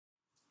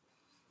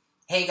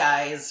Hey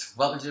guys,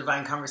 welcome to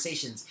Divine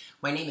Conversations.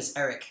 My name is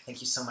Eric. Thank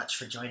you so much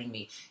for joining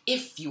me.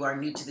 If you are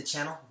new to the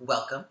channel,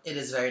 welcome. It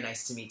is very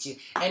nice to meet you.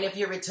 And if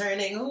you're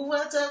returning,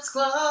 what's up,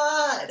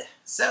 squad?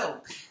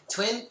 So,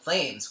 Twin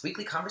Flames,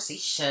 weekly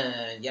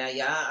conversation.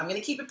 Yeah. I'm going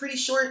to keep it pretty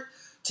short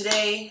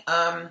today.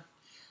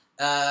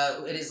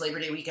 It is Labor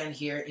Day weekend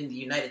here in the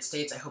United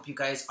States. I hope you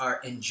guys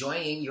are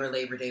enjoying your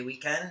Labor Day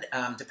weekend.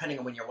 Depending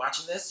on when you're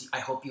watching this, I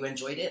hope you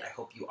enjoyed it. I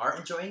hope you are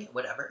enjoying it,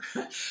 whatever.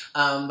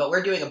 But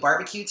we're doing a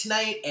barbecue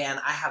tonight, and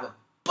I have a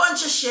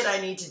bunch of shit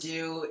I need to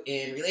do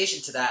in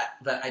relation to that,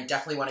 but I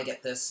definitely want to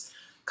get this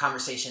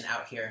conversation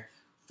out here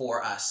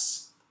for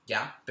us,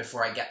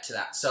 before I get to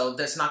that. So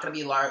there's not going to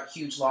be a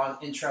huge, long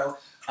intro.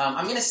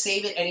 I'm going to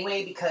save it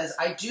anyway because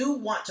I do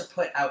want to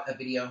put out a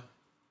video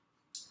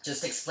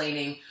just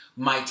explaining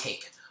my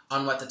take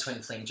on what the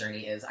twin flame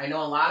journey is. I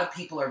know a lot of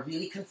people are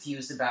really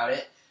confused about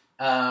it,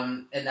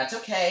 and that's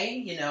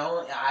okay. You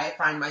know, I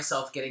find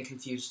myself getting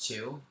confused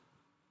too.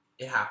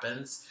 It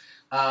happens.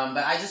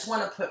 But I just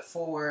want to put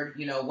forward,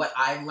 what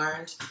I've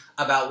learned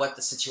about what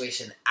the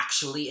situation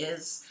actually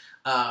is,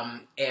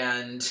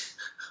 and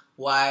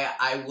why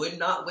I would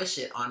not wish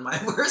it on my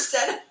worst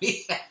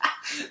enemy.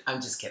 I'm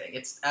just kidding.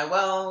 It's,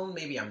 well,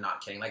 maybe I'm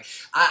not kidding. Like,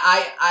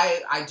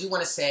 I do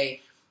want to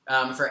say,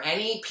 for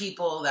any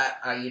people that,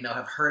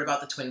 have heard about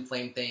the twin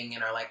flame thing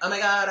and are like, oh my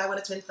god, I want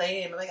a twin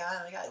flame, oh my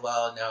god.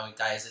 Well, no,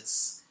 guys,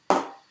 it's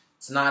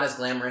not as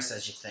glamorous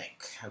as you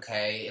think,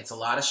 okay? It's a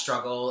lot of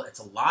struggle, it's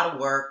a lot of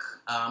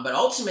work, but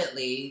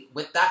ultimately,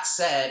 with that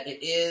said, it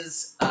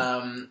is,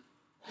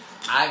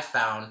 I've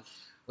found,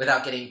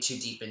 without getting too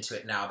deep into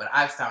it now, but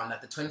I've found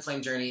that the twin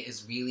flame journey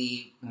is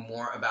really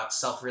more about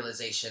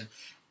self-realization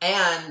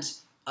and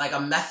like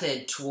a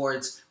method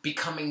towards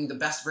becoming the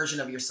best version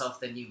of yourself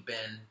than you've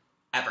been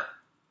ever,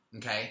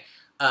 okay?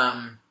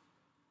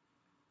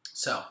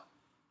 So,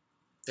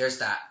 there's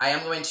that. I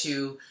am going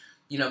to,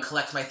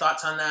 collect my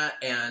thoughts on that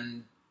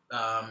and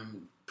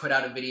put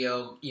out a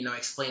video,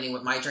 explaining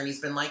what my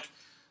journey's been like,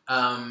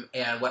 and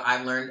what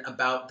I've learned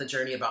about the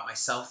journey, about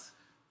myself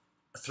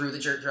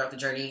throughout the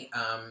journey.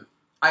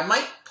 I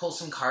might pull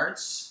some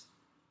cards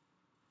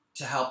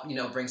to help,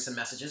 bring some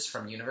messages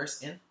from the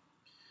universe in.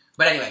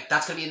 But anyway,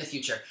 that's going to be in the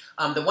future.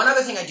 The one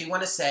other thing I do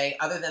want to say,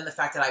 other than the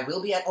fact that I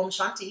will be at Om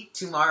Shanti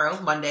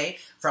tomorrow, Monday,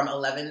 from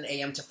 11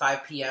 a.m. to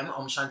 5 p.m.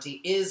 Om Shanti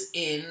is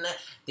in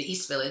the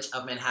East Village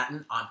of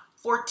Manhattan on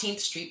 14th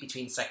Street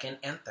between 2nd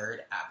and 3rd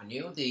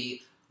Avenue.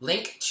 The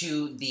link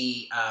to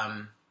the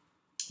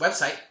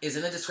website is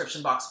in the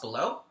description box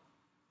below.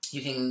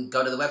 You can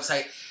go to the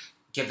website,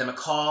 give them a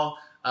call,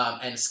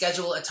 and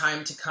schedule a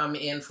time to come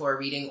in for a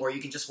reading, or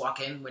you can just walk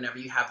in whenever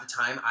you have the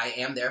time. I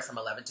am there from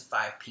 11 to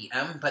 5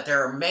 p.m., but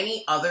there are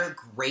many other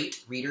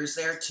great readers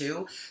there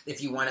too.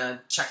 If you want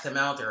to check them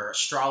out, there are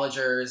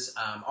astrologers,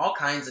 all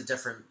kinds of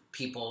different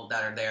people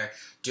that are there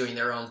doing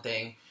their own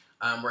thing,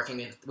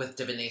 working with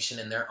divination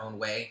in their own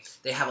way.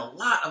 They have a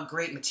lot of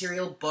great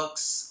material,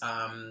 books,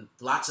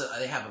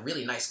 they have a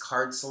really nice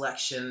card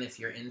selection if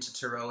you're into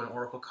tarot and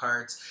oracle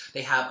cards.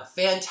 They have a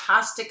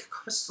fantastic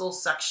crystal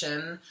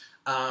section,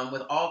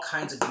 with all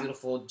kinds of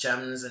beautiful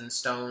gems and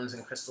stones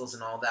and crystals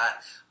and all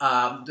that.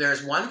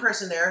 There's one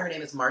person there, her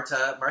name is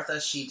Martha. Martha,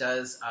 she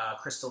does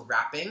crystal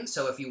wrapping,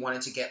 so if you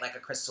wanted to get like a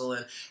crystal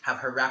and have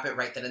her wrap it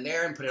right then and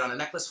there and put it on a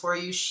necklace for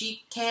you,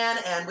 she can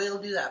and will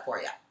do that for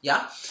you,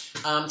 yeah?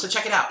 So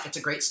check it out. It's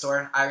a great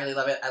store. I really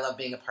love it. I love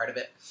being a part of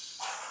it.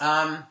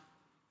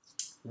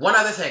 One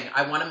other thing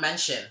I want to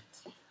mention.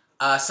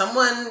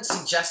 Someone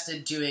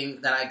suggested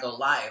that I go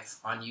live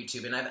on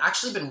YouTube, and I've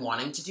actually been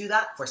wanting to do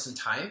that for some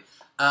time.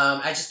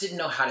 I just didn't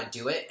know how to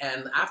do it,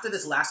 and after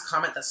this last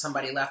comment that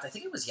somebody left, I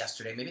think it was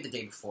yesterday, maybe the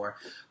day before,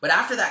 but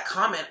after that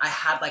comment, I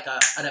had like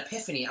an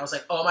epiphany. I was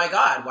like, oh my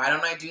god, why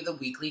don't I do the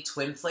weekly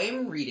twin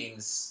flame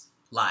readings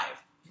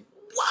live?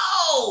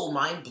 Whoa!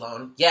 Mind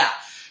blown. Yeah.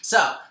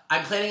 So,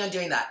 I'm planning on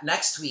doing that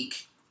next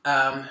week.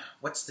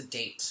 What's the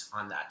date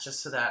on that?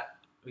 Just so that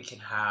we can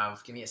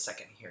have... Give me a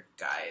second here,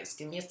 guys.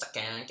 Give me a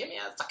second.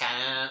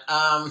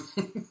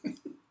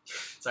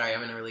 Sorry,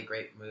 I'm in a really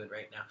great mood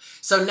right now.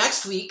 So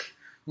next week,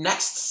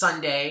 next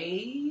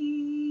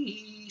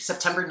Sunday,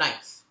 September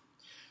 9th.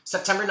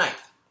 September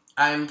 9th.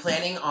 I'm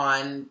planning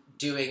on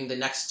doing the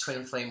next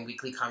Twin Flame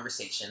Weekly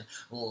Conversation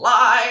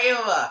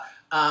live.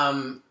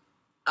 I'm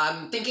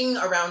thinking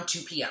around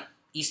 2 p.m.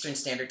 Eastern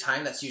Standard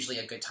Time. That's usually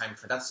a good time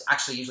that's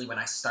actually usually when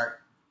I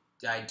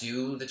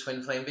do the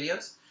Twin Flame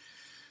videos.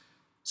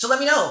 So let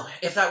me know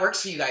if that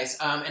works for you guys,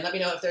 and let me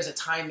know if there's a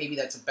time maybe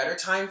that's a better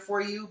time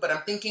for you, but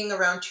I'm thinking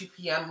around 2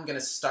 p.m. I'm going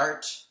to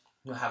start.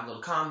 We'll have a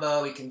little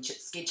combo. We can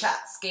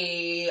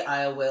chat-ski.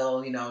 I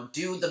will,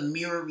 do the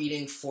mirror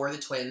reading for the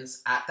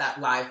twins at that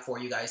live for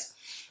you guys.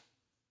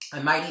 I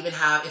might even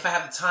have, if I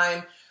have the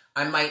time,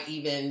 I might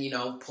even,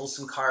 pull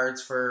some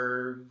cards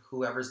for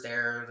whoever's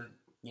there.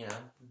 It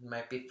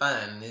might be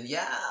fun. And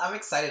yeah, I'm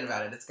excited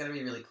about it. It's going to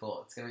be really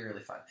cool. It's going to be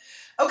really fun.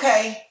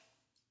 Okay.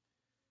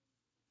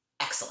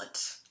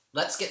 Excellent.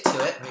 Let's get to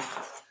it. Let me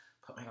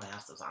put my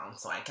glasses on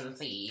so I can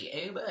see.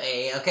 Oh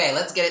boy. Okay,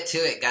 let's get to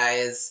it,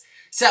 guys.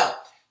 So,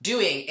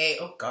 doing a,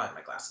 oh God,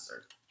 my glasses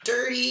are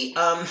dirty.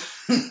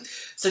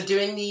 So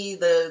doing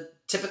the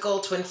typical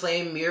twin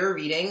flame mirror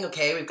reading.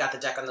 Okay, we've got the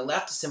deck on the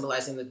left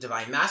symbolizing the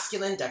divine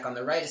masculine. Deck on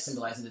the right is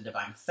symbolizing the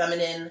divine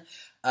feminine.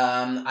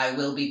 I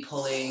will be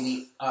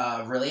pulling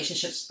the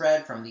relationship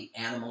spread from the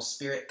animal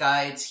spirit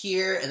guides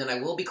here, and then I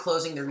will be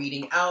closing the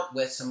reading out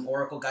with some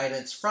oracle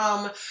guidance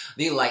from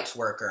the light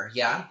worker.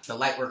 Yeah, the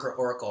light worker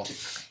oracle.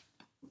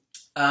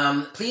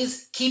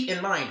 Please keep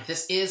in mind,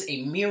 this is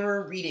a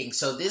mirror reading.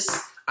 So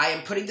I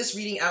am putting this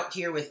reading out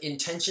here with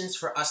intentions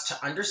for us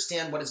to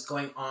understand what is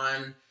going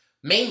on,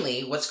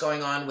 mainly what's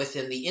going on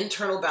within the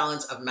internal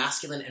balance of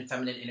masculine and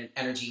feminine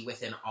energy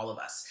within all of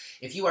us.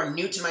 If you are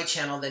new to my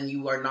channel, then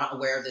you are not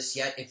aware of this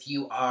yet. If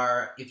you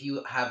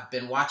have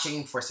been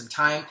watching for some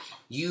time,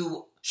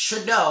 you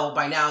should know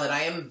by now that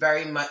I am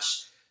very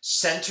much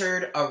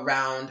centered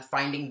around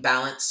finding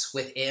balance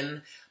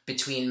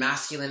between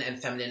masculine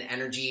and feminine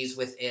energies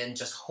within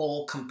just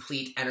whole,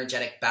 complete,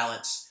 energetic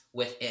balance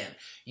within.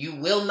 You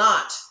will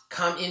not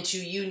come into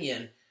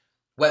union,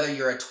 whether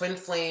you're a twin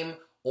flame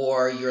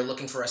or you're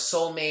looking for a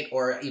soulmate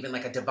or even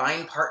like a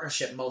divine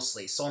partnership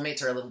mostly.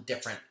 Soulmates are a little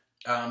different.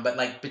 But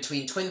like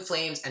between twin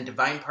flames and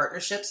divine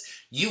partnerships,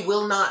 you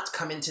will not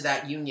come into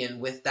that union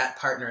with that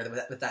partner,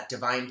 with that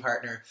divine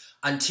partner,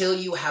 until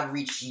you have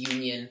reached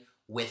union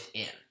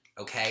within.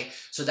 Okay,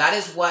 so that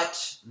is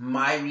what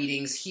my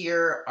readings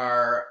here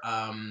are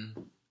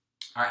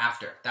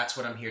after. That's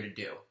what I'm here to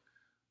do.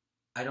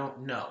 I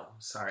don't know.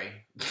 Sorry.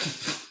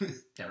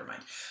 Never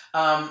mind.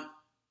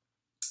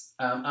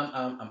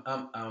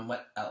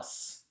 What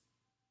else?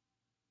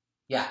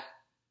 Yeah.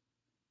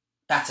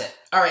 That's it.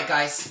 All right,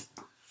 guys.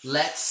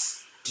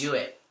 Let's do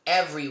it.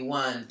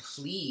 Everyone,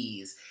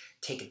 please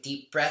take a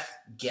deep breath,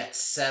 get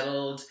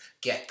settled,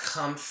 get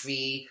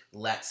comfy.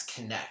 Let's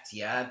connect.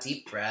 Yeah,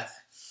 deep breath.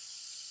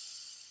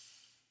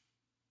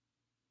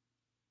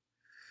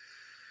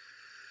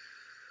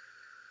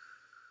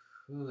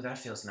 Ooh, that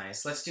feels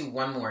nice. Let's do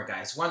one more,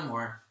 guys. One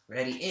more.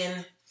 Ready?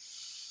 In.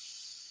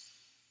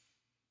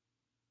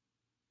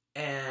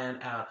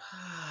 And out.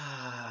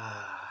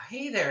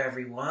 Hey there,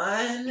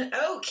 everyone.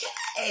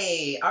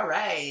 Okay. All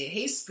right.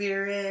 Hey,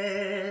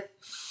 Spirit.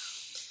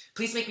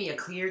 Please make me a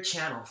clear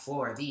channel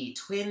for the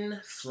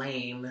Twin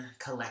Flame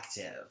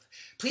Collective.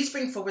 Please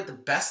bring forward the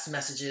best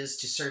messages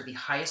to serve the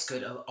highest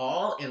good of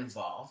all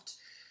involved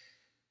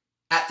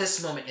at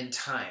this moment in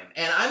time.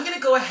 And I'm going to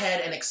go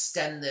ahead and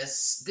extend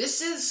this.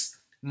 This is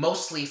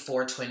mostly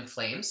for twin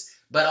flames,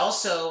 but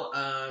also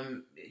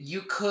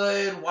you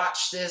could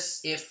watch this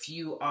if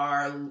you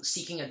are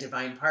seeking a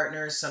divine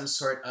partner, some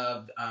sort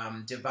of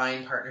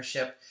divine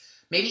partnership,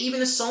 maybe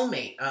even a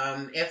soulmate.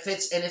 If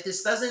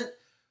this doesn't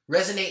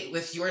resonate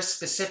with your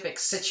specific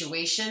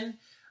situation,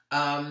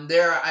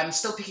 I'm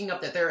still picking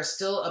up that there are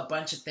still a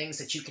bunch of things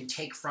that you can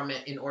take from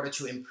it in order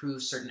to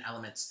improve certain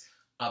elements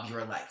of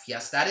your life.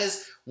 Yes, that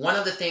is one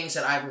of the things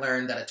that I've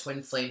learned that a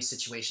twin flame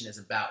situation is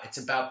about. It's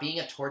about being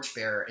a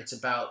torchbearer. It's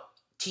about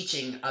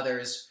teaching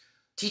others,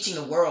 teaching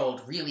the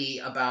world really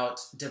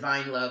about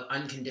divine love,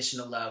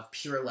 unconditional love,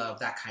 pure love,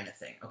 that kind of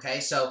thing. Okay,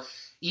 so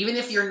even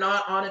if you're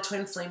not on a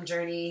twin flame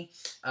journey,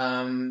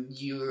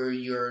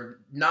 you're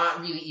not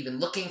really even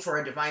looking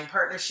for a divine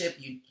partnership,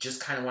 you just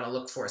kind of want to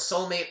look for a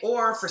soulmate,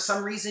 or for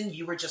some reason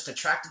you were just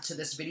attracted to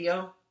this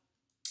video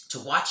to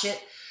watch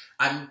it,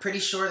 I'm pretty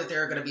sure that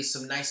there are going to be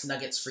some nice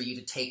nuggets for you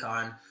to take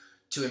on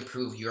to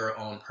improve your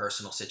own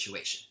personal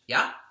situation.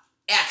 Yeah?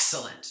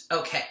 Excellent.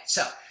 Okay,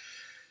 so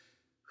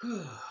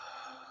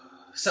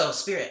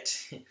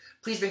Spirit,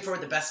 please bring forward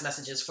the best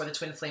messages for the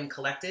Twin Flame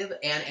Collective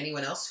and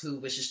anyone else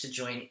who wishes to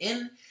join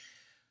in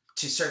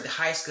to serve the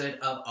highest good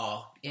of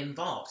all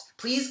involved.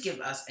 Please give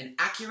us an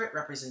accurate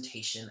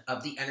representation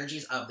of the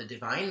energies of the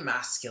divine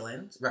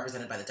masculine,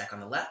 represented by the deck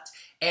on the left,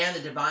 and the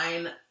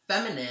divine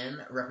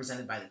feminine,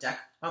 represented by the deck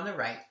on the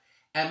right.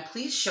 And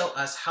please show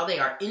us how they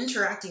are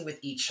interacting with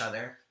each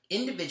other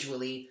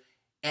individually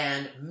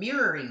and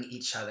mirroring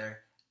each other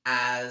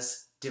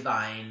as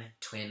divine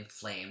twin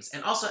flames,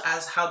 and also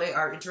as how they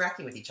are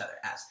interacting with each other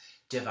as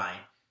divine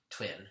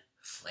twin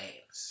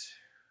flames.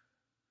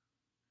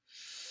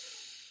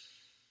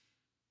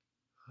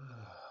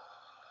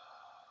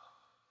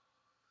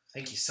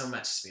 Thank you so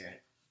much,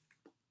 Spirit.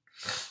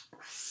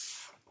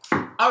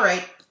 All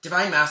right,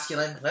 divine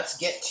masculine, let's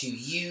get to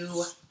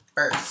you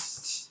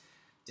first.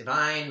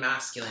 Divine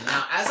masculine.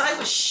 Now, as I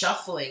was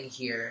shuffling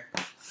here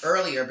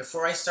earlier,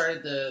 before I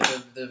started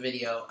the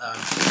video,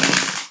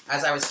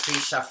 as I was free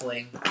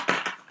shuffling,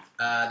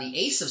 the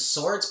Ace of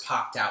Swords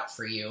popped out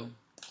for you,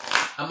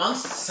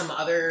 amongst some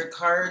other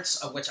cards,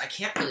 of which I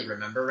can't really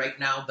remember right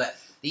now, but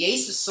the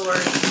Ace of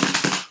Swords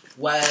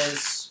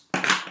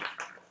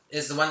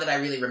is the one that I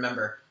really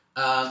remember.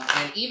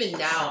 And even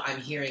now, I'm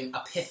hearing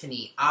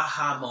epiphany,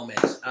 aha moment.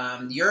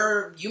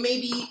 You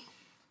may be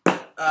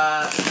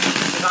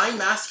divine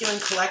masculine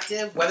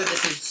collective, whether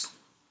this is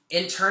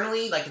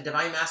internally, like the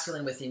divine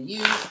masculine within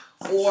you,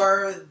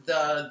 or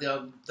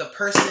the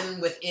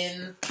person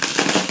within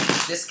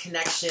this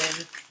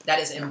connection that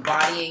is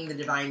embodying the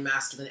divine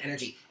masculine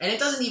energy. And it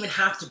doesn't even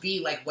have to be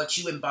like what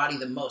you embody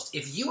the most.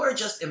 If you are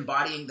just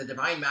embodying the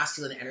divine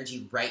masculine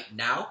energy right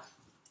now,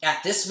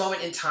 at this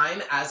moment in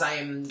time, as I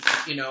am,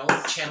 you know,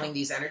 channeling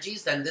these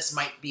energies, then this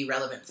might be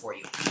relevant for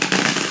you.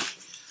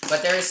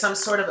 But there is some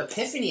sort of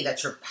epiphany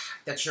that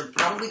you're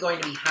probably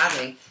going to be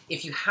having,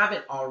 if you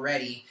haven't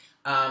already,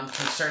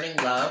 concerning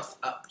love,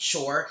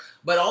 sure.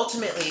 But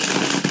ultimately,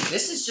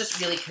 this is just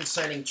really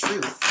concerning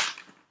truth.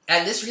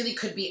 And this really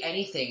could be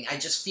anything. I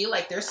just feel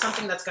like there's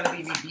something that's going to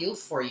be revealed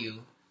for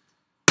you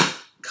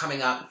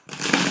coming up,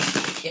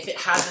 if it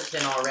hasn't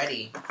been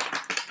already.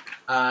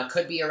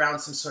 Could be around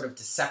some sort of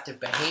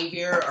deceptive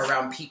behavior,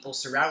 around people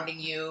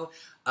surrounding you.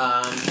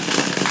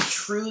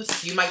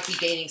 Truth, you might be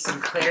gaining some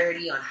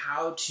clarity on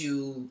how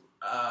to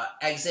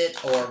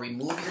exit or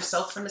remove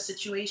yourself from a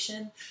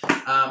situation.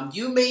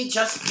 You may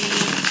just be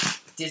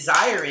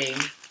desiring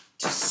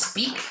to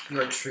speak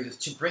your truth,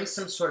 to bring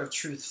some sort of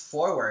truth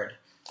forward,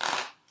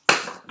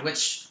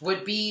 which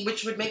would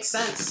make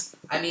sense.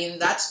 I mean,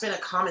 that's been a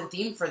common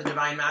theme for the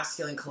Divine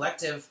Masculine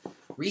Collective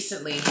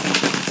recently,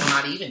 well,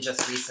 not even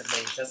just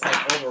recently, just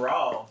like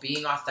overall,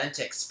 being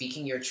authentic,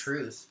 speaking your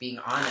truth, being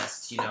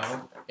honest, you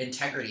know,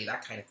 integrity,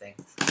 that kind of thing.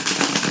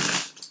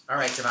 All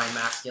right, Divine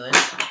Masculine.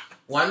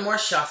 One more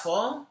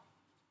shuffle.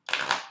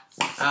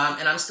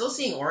 And I'm still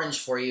seeing orange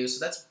for you,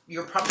 so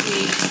you're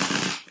probably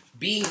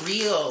being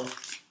real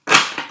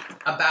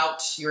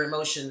about your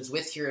emotions,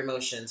 with your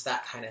emotions,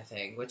 that kind of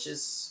thing, which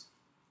is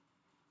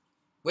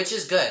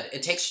good.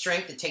 It takes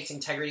strength, it takes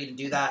integrity to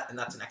do that, and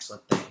that's an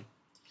excellent thing.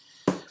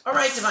 All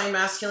right, Divine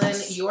Masculine,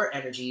 your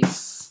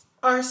energies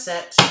are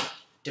set.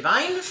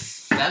 Divine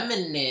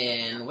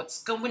Feminine,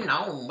 what's going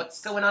on?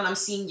 What's going on? I'm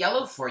seeing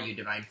yellow for you,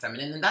 Divine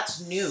Feminine, and that's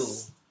new.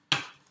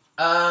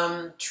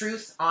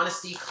 Truth,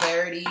 honesty,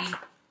 clarity,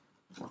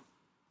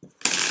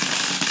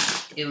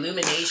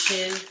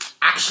 illumination,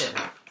 action.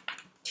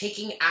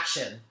 Taking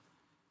action.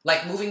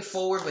 Like moving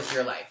forward with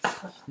your life.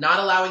 Not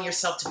allowing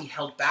yourself to be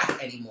held back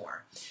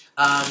anymore.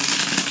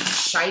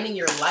 Shining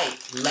your light.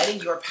 Letting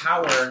your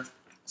power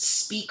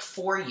speak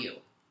for you.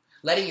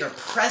 Letting your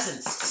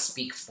presence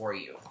speak for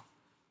you.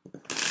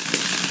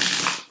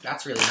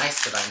 That's really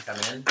nice, Divine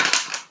Feminine.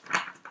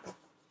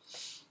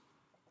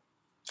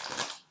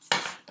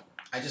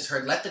 I just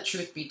heard, let the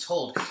truth be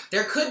told.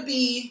 There could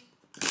be...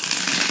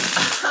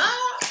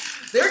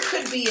 there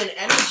could be an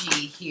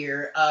energy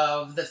here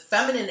of the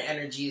feminine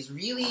energies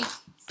really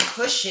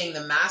pushing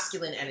the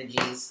masculine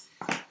energies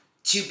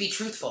to be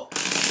truthful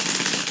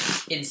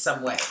in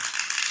some way.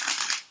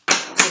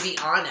 To be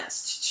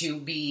honest. To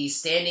be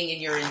standing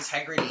in your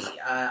integrity.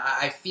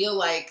 I feel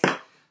like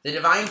the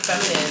Divine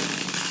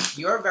Feminine,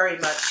 you're very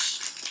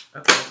much...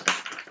 Okay,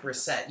 we're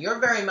set. You're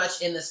very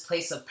much in this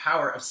place of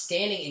power, of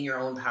standing in your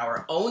own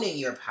power, owning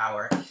your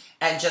power,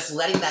 and just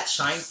letting that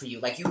shine for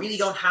you. Like, you really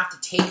don't have to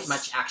take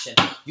much action.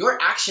 Your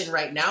action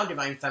right now,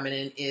 Divine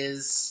Feminine,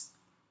 is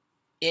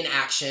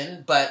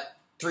inaction, but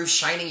through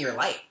shining your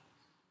light.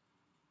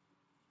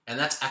 And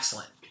that's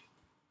excellent.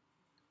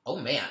 Oh,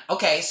 man.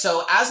 Okay,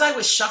 so as I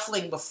was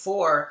shuffling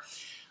before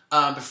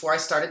I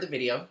started the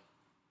video,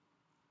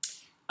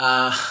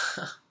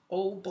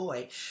 oh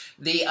boy,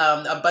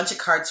 a bunch of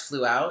cards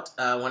flew out.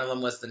 One of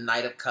them was the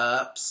Knight of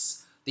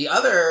Cups.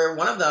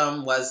 One of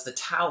them was the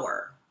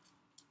Tower.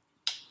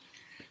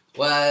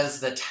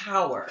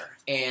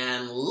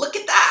 And look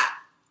at that!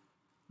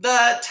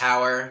 The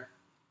Tower.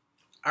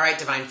 All right,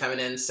 Divine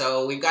Feminine.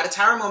 So we've got a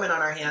Tower moment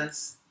on our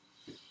hands.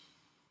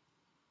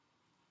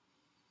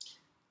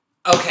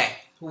 Okay.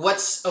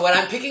 What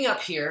I'm picking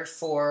up here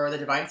for the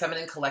Divine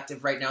Feminine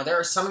Collective right now, there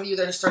are some of you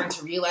that are starting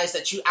to realize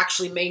that you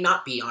actually may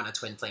not be on a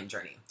twin flame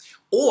journey.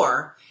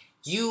 Or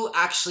you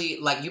actually,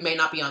 you may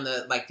not be on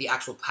the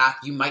actual path.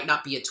 You might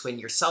not be a twin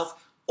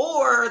yourself.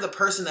 Or the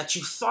person that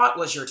you thought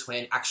was your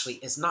twin actually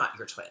is not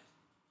your twin.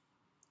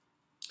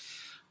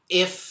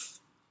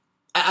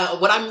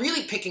 What I'm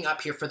really picking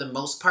up here for the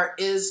most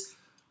part is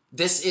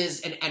this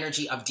is an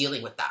energy of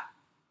dealing with that.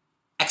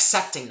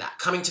 Accepting that,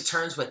 coming to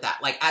terms with that,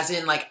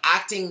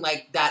 acting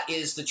like that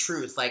is the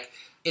truth.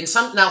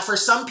 Now for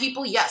some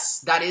people, yes,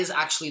 that is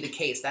actually the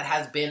case. That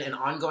has been an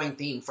ongoing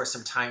theme for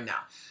some time now.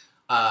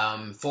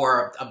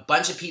 For a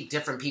bunch of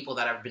different people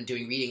that have been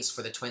doing readings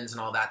for the twins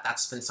and all that,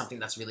 that's been something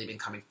that's really been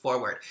coming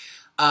forward.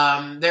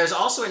 There's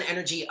also an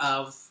energy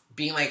of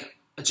being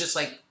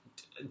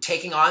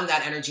taking on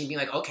that energy and being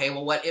like, okay,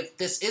 well, what if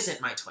this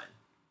isn't my twin?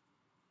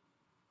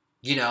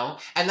 You know,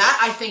 and that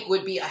I think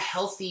would be a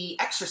healthy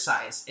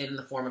exercise in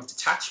the form of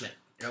detachment.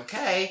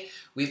 Okay,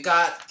 we've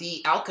got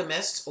the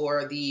Alchemist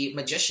or the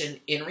Magician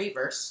in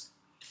reverse.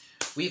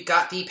 We've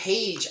got the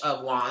Page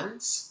of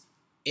Wands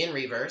in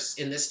reverse.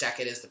 In this deck,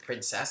 it is the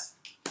Princess.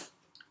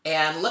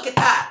 And look at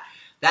that.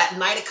 That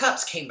Knight of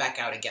Cups came back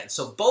out again.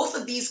 So both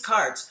of these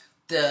cards,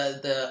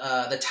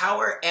 the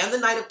Tower and the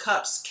Knight of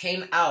Cups,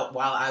 came out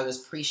while I was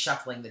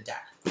pre-shuffling the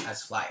deck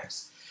as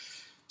flyers.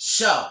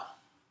 So...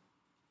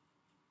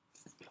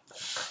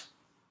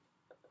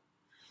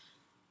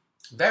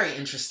 very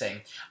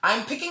interesting.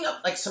 I'm picking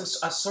up a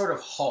sort of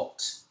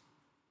halt.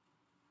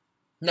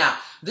 Now,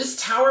 this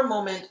Tower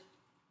moment,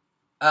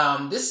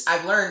 this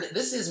I've learned,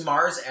 this is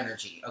Mars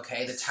energy,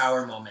 okay? The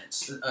Tower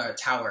moment,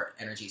 Tower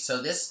energy.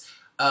 So this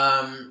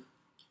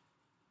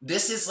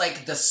is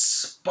like the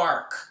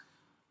spark,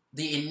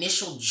 the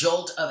initial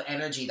jolt of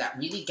energy that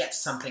really gets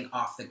something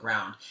off the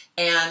ground.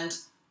 And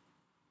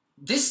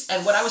this,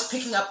 and what I was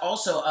picking up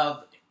also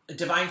of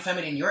Divine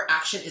Feminine, your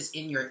action is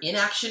in your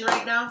inaction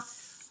right now.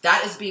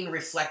 That is being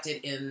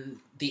reflected in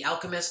the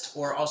Alchemist,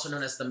 or also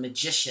known as the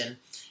Magician,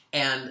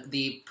 and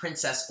the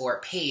Princess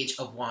or Page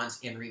of Wands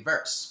in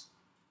reverse.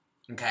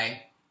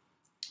 Okay?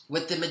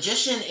 With the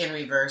Magician in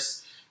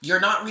reverse, you're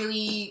not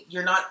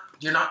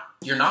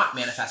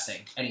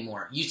manifesting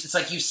anymore. It's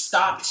like you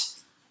stopped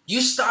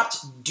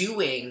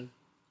doing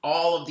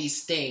all of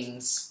these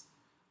things,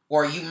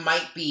 or you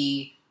might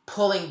be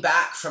pulling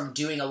back from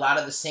doing a lot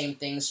of the same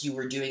things you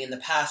were doing in the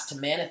past to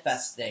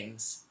manifest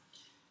things.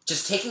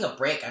 Just taking a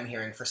break, I'm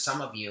hearing, for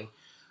some of you.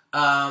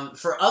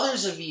 For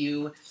others of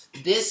you,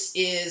 this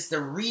is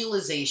the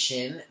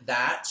realization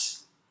that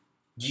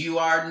you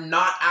are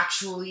not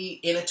actually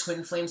in a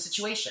twin flame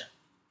situation.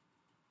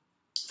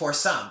 For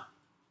some.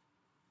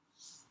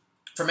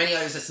 For many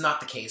others, it's not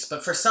the case.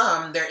 But for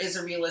some, there is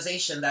a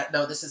realization that,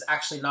 no, this is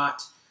actually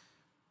not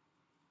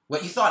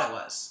what you thought it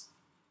was.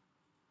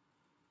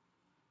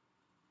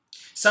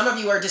 Some of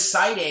you are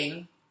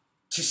deciding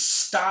to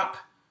stop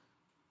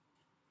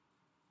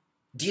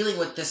dealing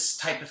with this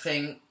type of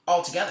thing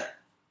altogether.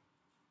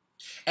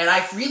 And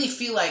I really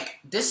feel like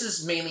this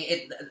is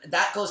mainly,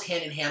 that goes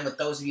hand in hand with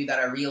those of you that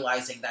are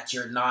realizing that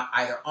you're not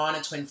either on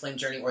a twin flame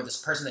journey, or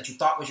this person that you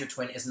thought was your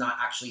twin is not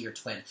actually your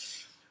twin.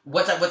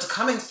 What's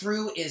coming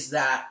through is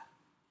that,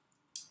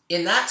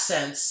 in that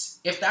sense,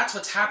 if that's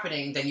what's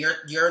happening, then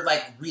you're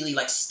like really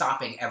like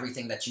stopping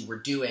everything that you were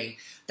doing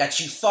that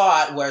you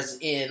thought was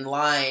in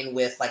line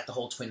with like the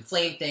whole twin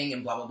flame thing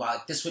and blah, blah, blah.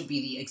 Like, this would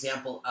be the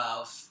example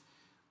of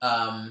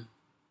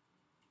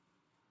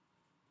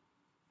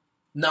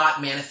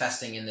not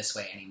manifesting in this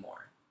way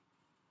anymore.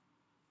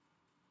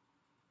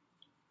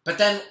 But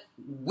then,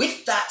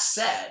 with that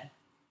said,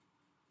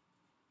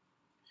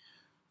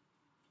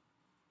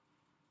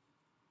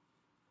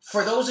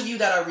 for those of you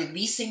that are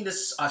releasing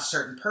this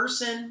certain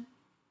person,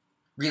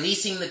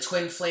 releasing the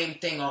twin flame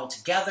thing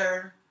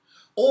altogether,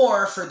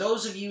 or for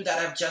those of you that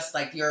have just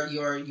like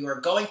you're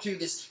going through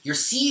this, you're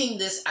seeing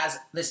this as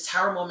this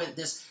Tower moment,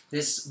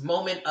 this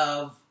moment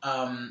of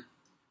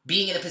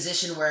being in a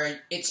position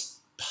where it's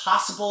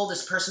possible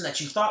this person that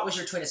you thought was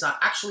your twin is not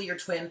actually your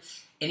twin.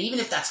 And even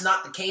if that's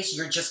not the case,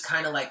 you're just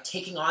kind of like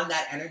taking on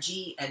that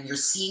energy and you're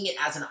seeing it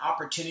as an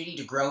opportunity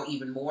to grow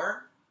even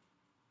more.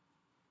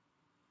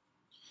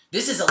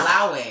 This is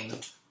allowing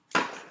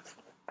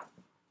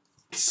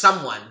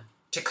someone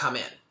to come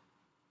in,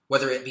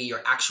 whether it be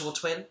your actual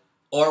twin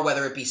or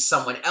whether it be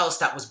someone else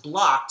that was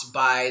blocked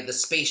by the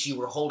space you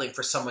were holding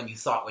for someone you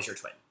thought was your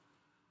twin.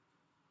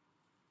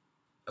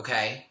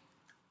 Okay?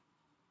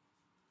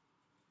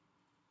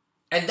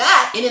 And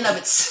that, in and of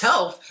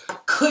itself,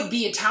 could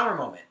be a Tower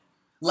moment.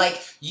 Like,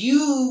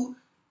 you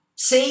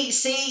say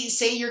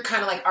you're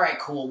kind of like, all right,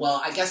 cool,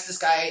 well, I guess this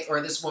guy or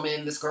this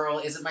woman, this girl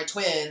isn't my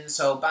twin,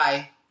 so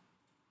bye.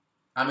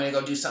 I'm going to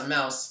go do something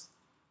else.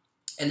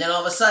 And then all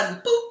of a sudden,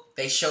 boop,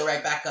 they show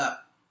right back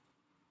up.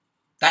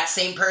 That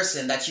same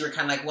person that you were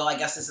kind of like, well, I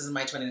guess this isn't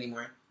my twin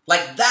anymore.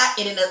 Like, that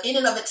in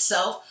and of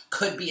itself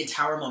could be a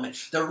Tower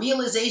moment. The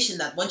realization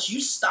that once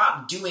you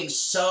stop doing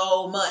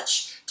so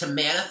much to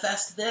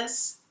manifest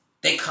this,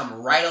 they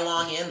come right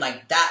along in.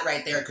 Like, that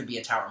right there could be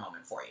a Tower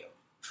moment for you.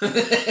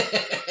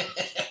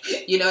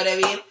 You know what I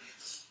mean?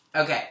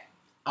 Okay,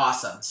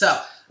 awesome.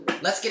 So,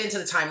 let's get into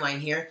the timeline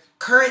here.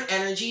 Current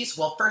energies,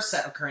 well, first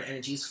set of current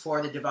energies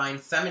for the Divine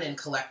Feminine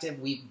Collective,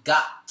 we've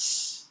got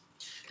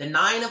the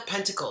Nine of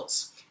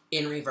Pentacles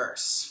in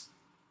reverse.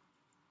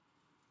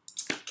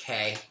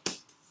 Okay.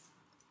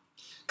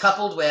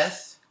 Coupled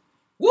with,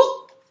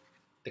 whoop,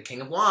 the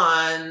King of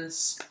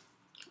Wands.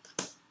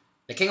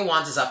 The King of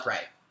Wands is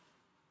upright.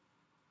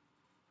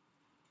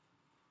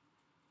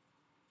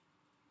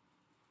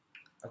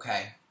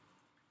 Okay.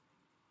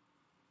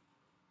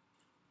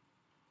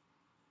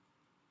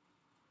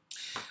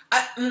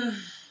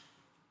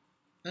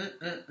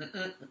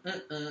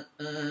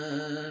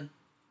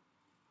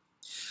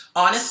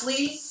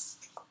 Honestly,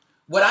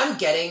 what I'm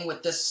getting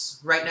with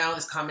this right now,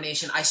 this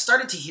combination, I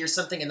started to hear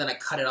something and then I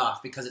cut it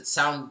off because it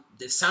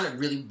sounded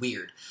really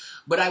weird.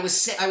 But I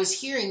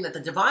was hearing that the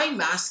Divine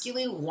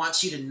Masculine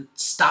wants you to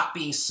stop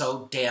being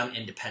so damn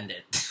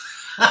independent.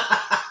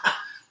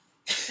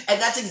 And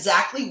that's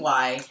exactly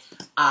why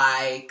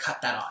I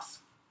cut that off.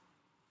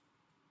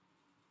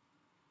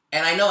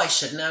 And I know I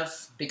shouldn't have,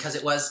 because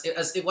it was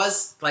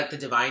like the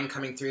divine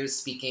coming through,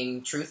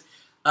 speaking truth.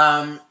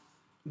 But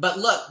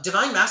look,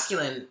 Divine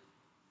Masculine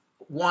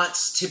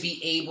wants to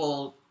be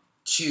able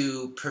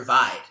to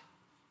provide.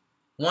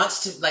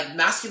 Wants to, like,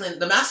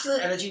 the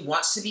masculine energy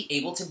wants to be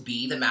able to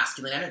be the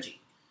masculine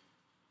energy.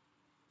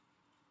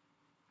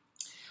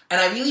 And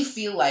I really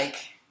feel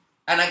like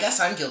And I guess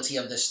I'm guilty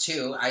of this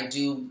too. I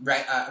do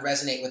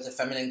resonate with the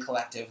feminine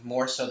collective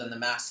more so than the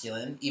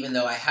masculine, even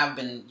though I have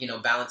been,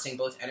 balancing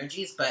both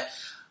energies. But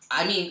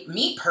I mean,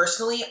 me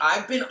personally,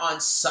 I've been on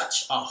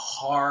such a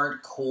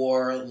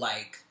hardcore,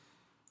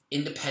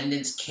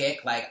 independence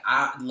kick.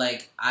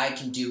 I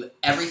can do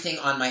everything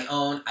on my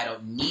own. I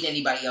don't need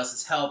anybody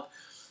else's help.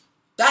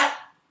 That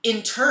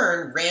in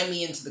turn ran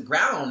me into the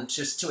ground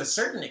just to a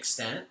certain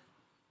extent.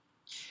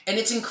 And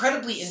it's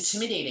incredibly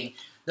intimidating.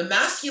 The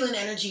masculine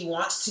energy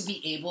wants to be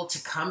able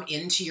to come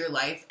into your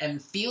life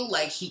and feel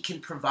like he can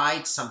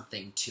provide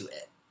something to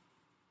it.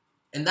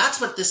 And that's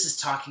what this is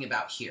talking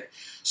about here.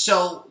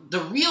 So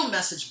the real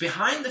message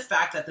behind the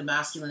fact that the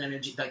masculine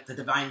energy, like the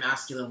divine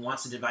masculine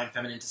wants the divine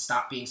feminine to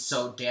stop being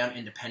so damn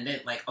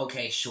independent,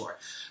 okay, sure.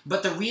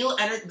 But the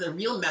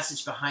real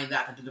message behind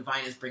that the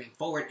divine is bringing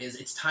forward is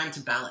it's time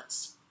to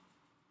balance.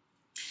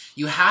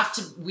 We have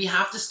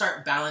to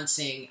start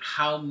balancing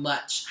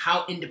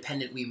how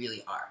independent we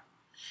really are.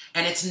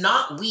 And it's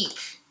not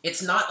weak.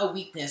 It's not a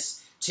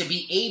weakness to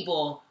be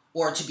able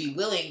or to be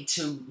willing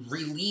to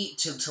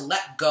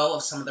let go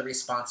of some of the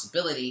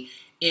responsibility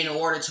in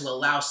order to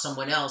allow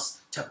someone else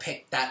to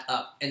pick that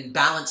up and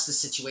balance the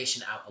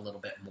situation out a little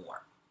bit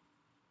more.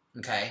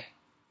 Okay?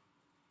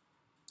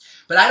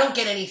 But I don't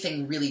get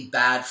anything really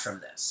bad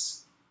from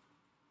this.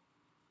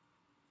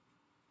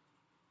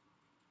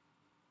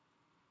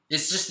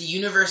 It's just the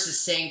universe is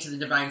saying to the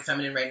divine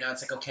feminine right now,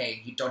 it's like,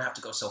 okay, you don't have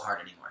to go so hard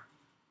anymore.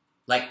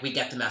 We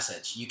get the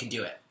message. You can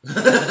do it.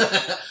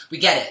 We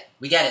get it.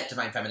 We get it,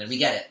 divine feminine. We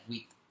get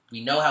it.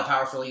 We know how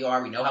powerful you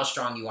are. We know how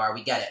strong you are.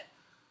 We get it.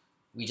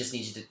 We just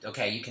need you to,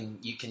 okay, you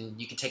can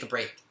take a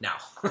break now.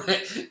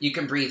 You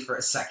can breathe for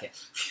a second.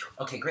 Phew.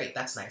 Okay, great.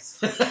 That's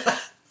nice.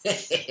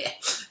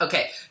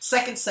 Okay,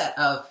 second set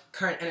of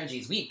current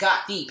energies. We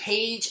got the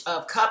Page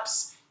of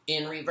Cups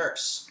in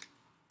reverse.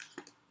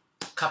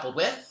 Coupled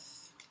with,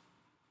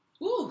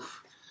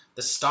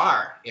 the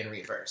Star in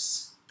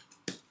reverse.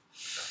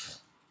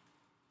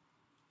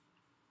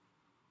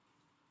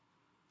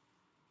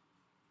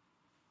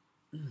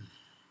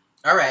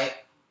 All right.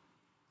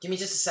 Give me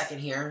just a second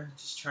here.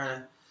 Just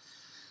trying to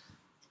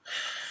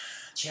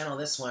channel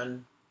this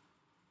one.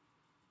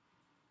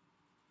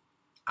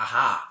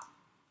 Aha.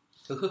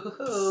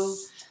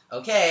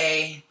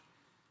 Okay.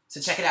 So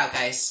check it out,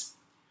 guys.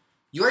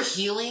 Your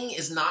healing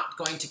is not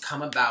going to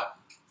come about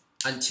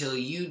until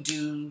you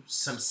do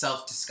some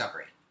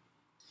self-discovery.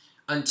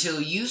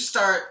 Until you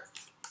start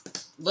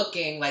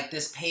looking like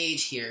this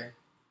page here,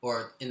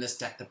 or in this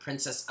deck, the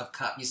Princess of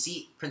Cups. You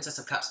see, Princess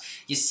of Cups.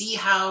 You see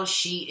how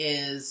she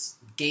is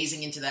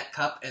gazing into that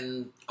cup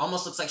and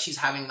almost looks like she's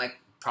having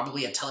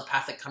probably a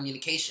telepathic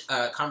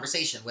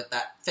conversation with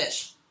that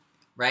fish,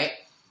 right?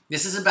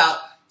 This is about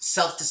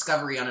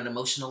self-discovery on an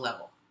emotional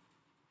level,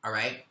 all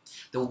right?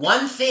 The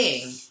one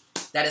thing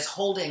that is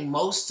holding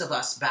most of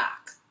us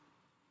back,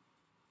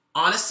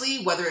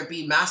 honestly, whether it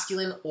be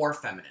masculine or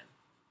feminine,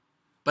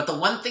 but the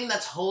one thing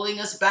that's holding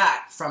us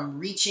back from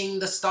reaching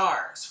the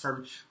stars,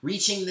 from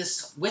reaching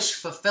this wish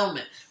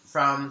fulfillment,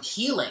 from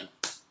healing,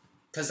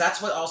 because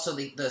that's what also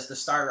the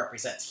star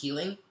represents,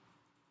 healing,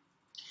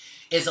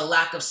 is a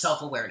lack of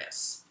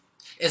self-awareness.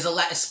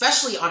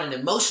 Especially on an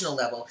emotional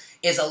level,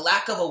 is a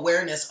lack of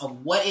awareness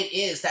of what it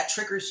is that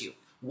triggers you.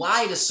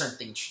 Why does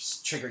something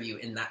trigger you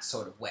in that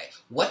sort of way?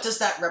 What does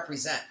that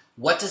represent?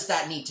 What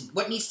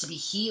needs to be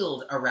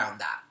healed around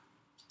that?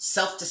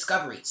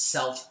 Self-discovery,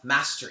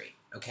 self-mastery.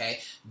 Okay,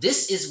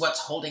 this is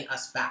what's holding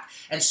us back.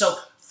 And so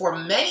for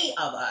many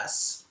of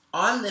us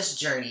on this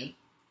journey,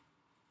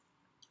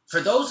 for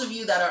those of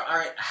you that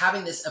are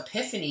having this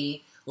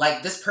epiphany,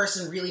 this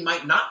person really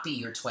might not be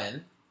your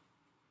twin,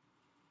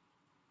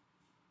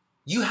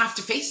 you have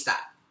to face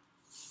that.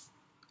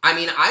 I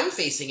mean, I'm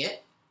facing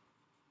it.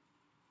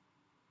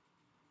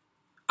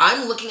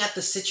 I'm looking at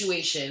the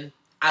situation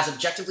as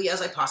objectively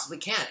as I possibly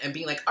can and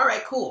being like, all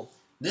right, cool.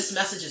 This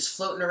message is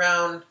floating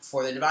around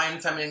for the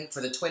divine feminine,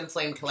 for the twin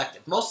flame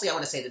collective. Mostly I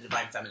want to say the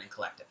divine feminine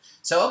collective.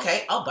 So,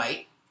 okay, I'll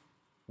bite.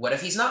 What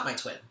if he's not my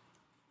twin?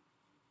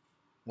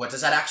 What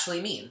does that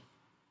actually mean?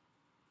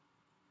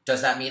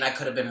 Does that mean I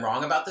could have been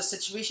wrong about this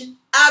situation?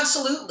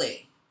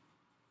 Absolutely.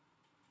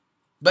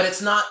 But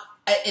it's not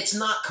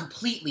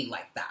completely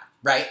like that,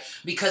 right?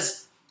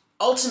 Because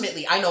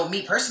ultimately, I know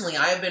me personally,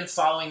 I have been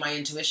following my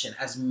intuition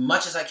as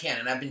much as I can,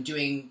 and I've been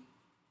doing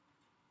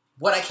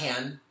what I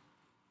can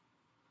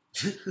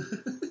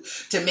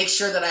to make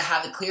sure that I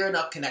have the clear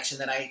enough connection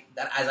that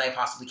as I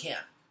possibly can,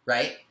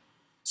 right?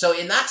 So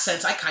in that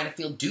sense, I kind of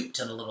feel duped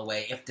in a little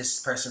way if this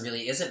person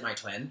really isn't my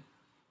twin.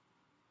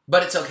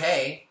 But it's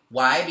okay.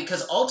 Why?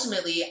 Because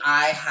ultimately,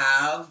 I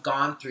have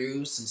gone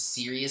through some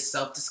serious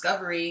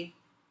self-discovery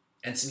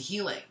and some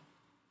healing.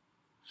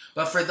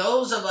 But for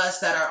those of us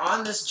that are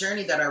on this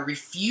journey that are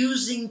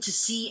refusing to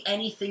see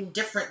anything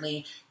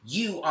differently,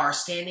 you are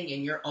standing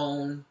in your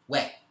own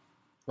way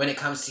when it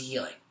comes to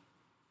healing.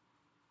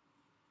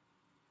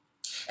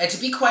 And to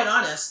be quite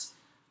honest,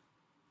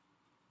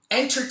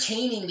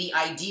 entertaining the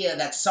idea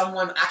that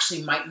someone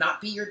actually might not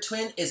be your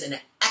twin is an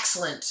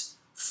excellent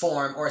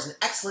form or is an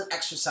excellent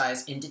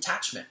exercise in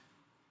detachment.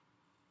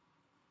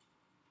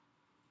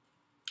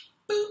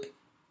 Boop.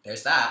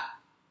 There's that.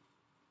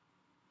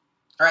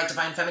 All right,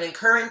 Divine Feminine,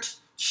 current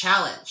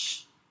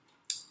challenge.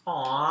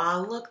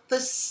 Aw, look, the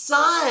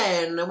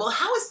sun. Well,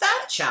 how is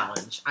that a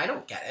challenge? I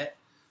don't get it.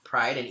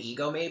 Pride and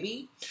ego,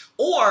 maybe?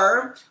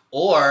 Or,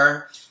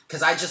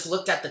 because I just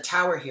looked at the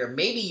tower here,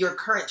 maybe your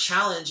current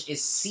challenge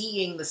is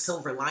seeing the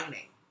silver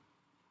lining.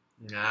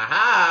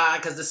 Aha,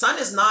 because the sun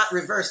is not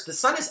reversed. The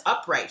sun is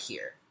upright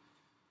here.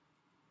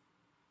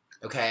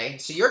 Okay,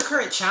 so your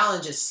current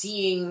challenge is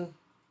seeing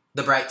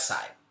the bright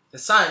side. The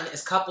sun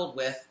is coupled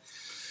with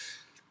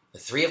the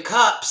Three of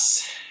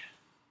Cups.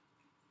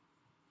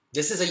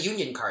 This is a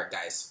union card,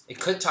 guys. It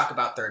could talk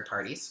about third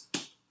parties.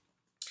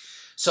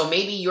 So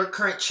maybe your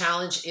current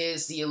challenge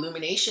is the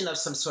illumination of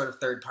some sort of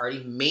third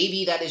party.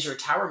 Maybe that is your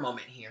tower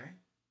moment here.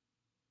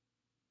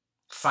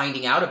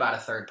 Finding out about a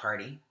third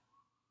party.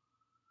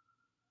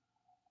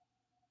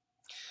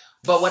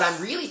 But what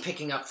I'm really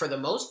picking up for the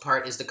most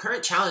part is the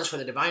current challenge for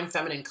the Divine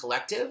Feminine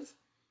Collective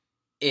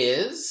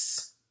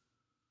is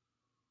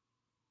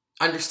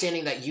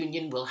understanding that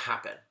union will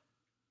happen.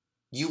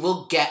 You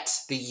will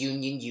get the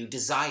union you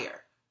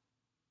desire.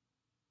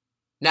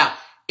 Now,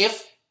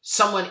 if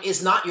someone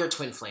is not your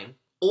twin flame,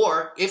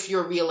 or if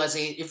you're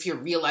realizing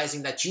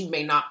that you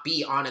may not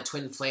be on a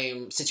twin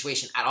flame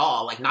situation at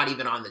all, like not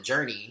even on the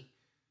journey,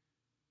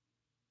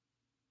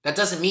 that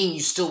doesn't mean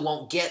you still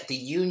won't get the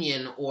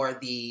union or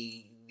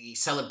the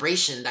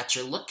celebration that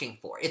you're looking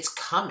for. It's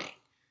coming.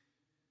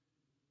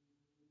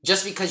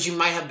 Just because you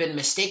might have been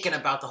mistaken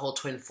about the whole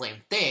twin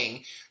flame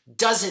thing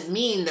doesn't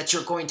mean that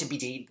you're going to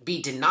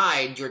be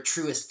denied your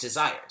truest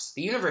desires.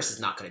 The universe is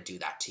not going to do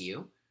that to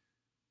you.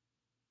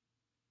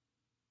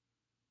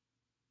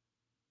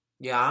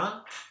 Yeah?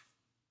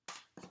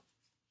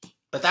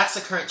 But that's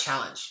the current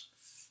challenge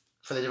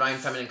for the Divine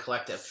Feminine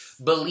Collective.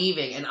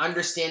 Believing and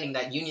understanding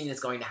that union is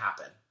going to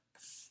happen.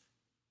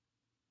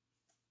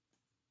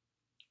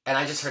 And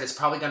I just heard it's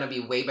probably going to be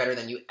way better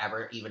than you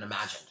ever even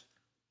imagined.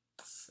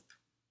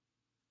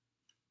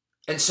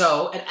 And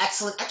so, an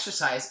excellent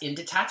exercise in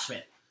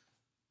detachment.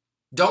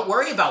 Don't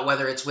worry about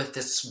whether it's with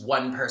this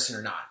one person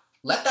or not.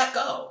 Let that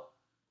go.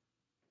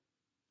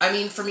 I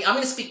mean, for me, I'm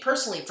going to speak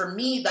personally. For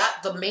me,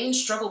 the main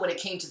struggle when it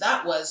came to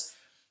that was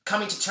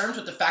coming to terms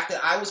with the fact that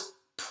I was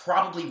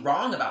probably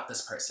wrong about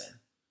this person.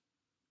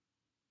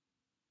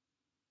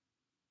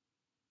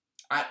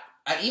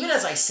 Even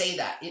as I say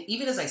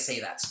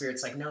that,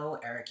 Spirit's like, no,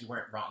 Eric, you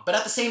weren't wrong. But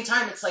at the same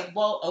time, it's like,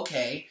 well,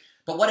 okay,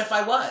 but what if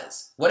I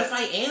was? What if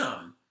I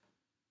am?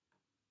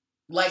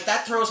 Like,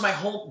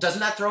 doesn't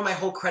that throw my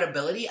whole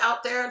credibility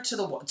out there to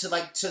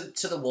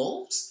the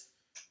wolves?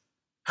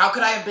 How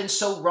could I have been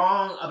so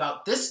wrong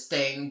about this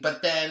thing,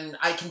 but then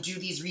I can do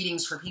these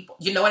readings for people?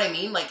 You know what I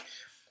mean? Like,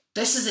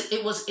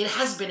 it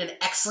has been an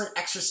excellent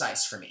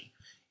exercise for me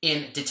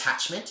in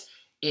detachment,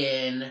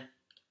 in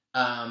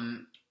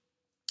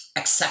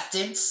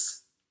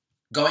acceptance,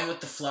 going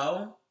with the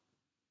flow,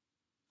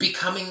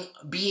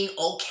 being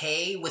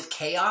okay with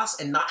chaos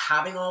and not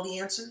having all the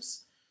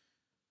answers.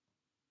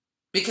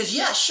 Because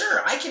yeah,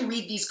 sure, I can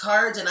read these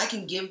cards and I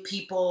can give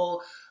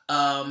people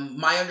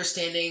my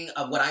understanding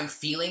of what I'm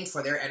feeling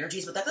for their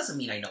energies, but that doesn't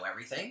mean I know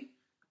everything.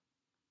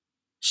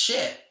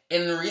 Shit,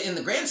 in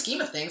the grand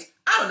scheme of things,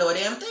 I don't know a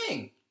damn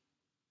thing.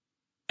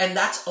 And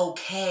that's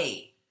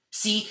okay.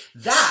 See,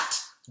 that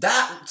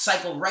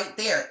cycle right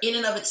there, in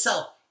and of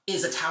itself,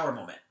 is a tower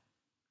moment.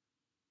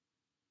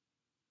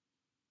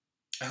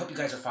 I hope you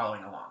guys are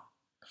following along.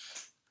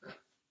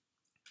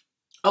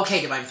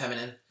 Okay, Divine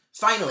Feminine.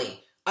 Finally,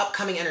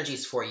 upcoming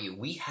energies for you.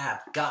 We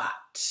have got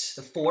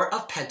the Four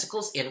of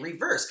Pentacles in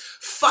reverse.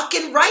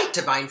 Fucking right,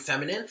 Divine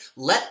Feminine.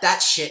 Let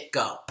that shit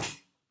go.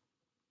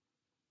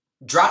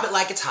 Drop it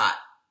like it's hot.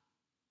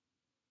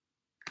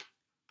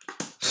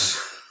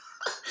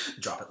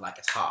 Drop it like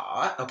it's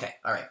hot. Okay,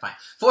 all right, fine.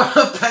 Four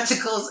of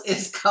Pentacles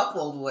is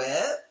coupled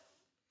with...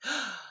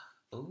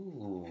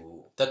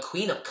 Ooh, the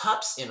Queen of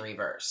Cups in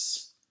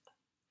reverse.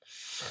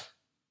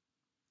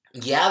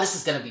 Yeah, this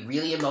is going to be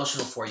really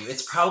emotional for you.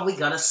 It's probably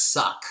going to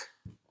suck.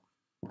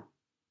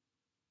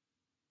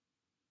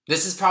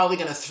 This is probably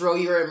going to throw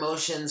your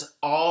emotions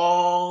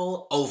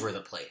all over the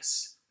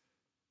place.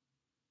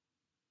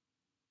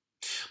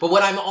 But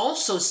what I'm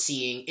also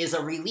seeing is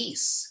a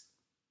release.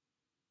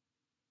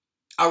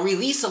 A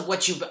release of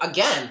what you've,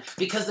 again,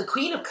 because the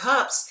Queen of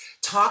Cups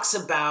talks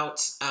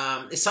about,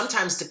 it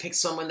sometimes depicts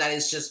someone that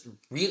is just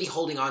really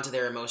holding on to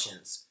their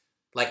emotions.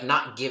 Like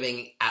not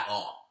giving at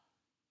all.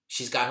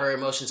 She's got her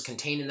emotions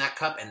contained in that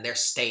cup and they're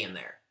staying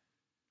there.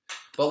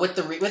 But with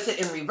it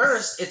in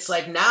reverse, it's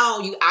like now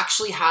you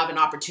actually have an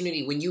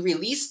opportunity. When you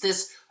release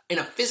this in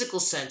a physical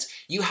sense,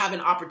 you have an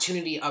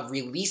opportunity of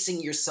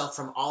releasing yourself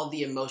from all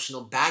the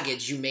emotional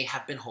baggage you may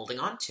have been holding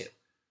on to.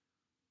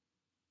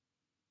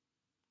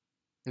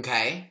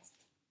 Okay?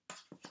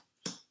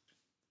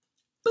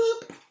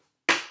 Boop.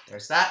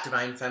 There's that,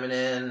 Divine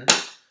Feminine.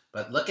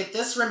 But look at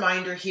this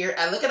reminder here.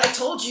 And look at, I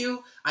told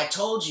you,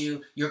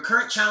 your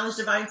current challenge,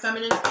 Divine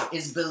Feminine,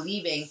 is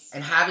believing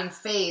and having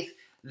faith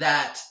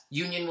that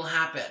union will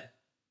happen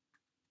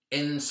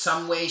in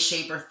some way,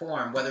 shape, or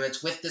form, whether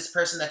it's with this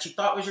person that you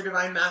thought was your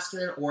divine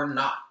masculine or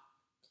not.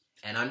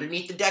 And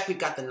underneath the deck, we've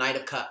got the Knight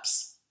of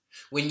Cups.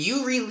 When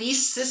you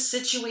release this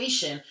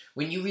situation,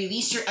 when you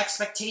release your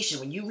expectation,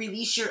 when you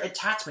release your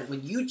attachment,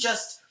 when you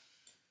just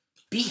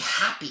be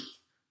happy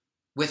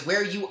with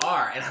where you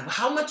are and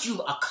how much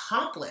you've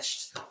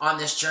accomplished on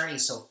this journey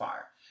so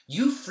far,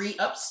 you free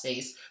up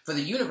space for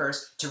the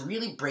universe to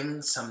really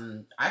bring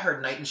some, I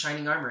heard, knight in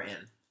shining armor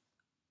in.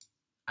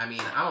 I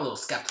mean, I'm a little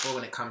skeptical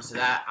when it comes to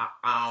that.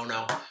 I don't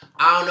know.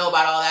 I don't know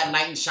about all that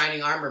knight in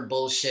shining armor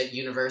bullshit,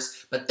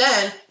 universe. But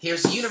then,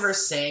 here's the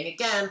universe saying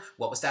again,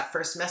 what was that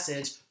first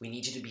message? We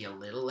need you to be a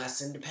little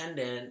less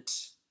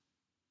independent.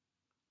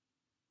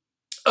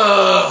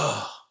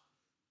 Ugh.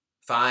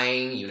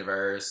 Fine,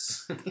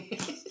 universe.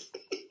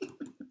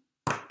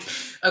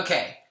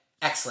 Okay,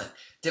 excellent.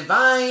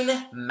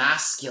 Divine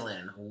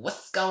masculine.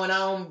 What's going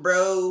on,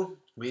 bro?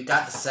 We've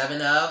got the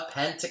Seven of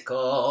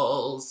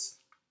Pentacles.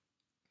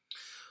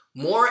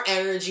 More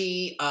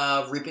energy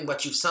of reaping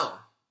what you've sown.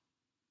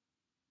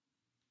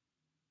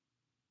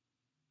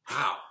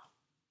 Wow.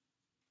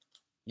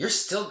 You're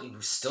still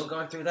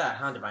going through that,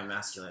 huh, Divine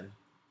Masculine?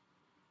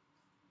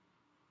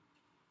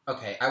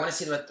 Okay, I want to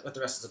see what the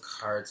rest of the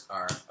cards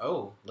are.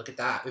 Oh, look at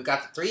that. We've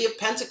got the Three of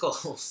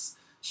Pentacles.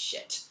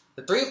 Shit.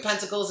 The Three of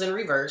Pentacles in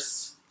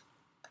reverse.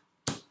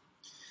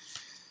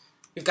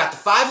 We've got the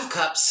Five of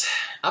Cups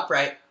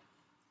upright.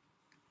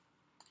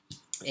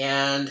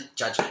 And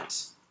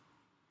Judgment.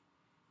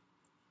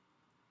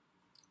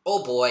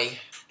 Oh boy.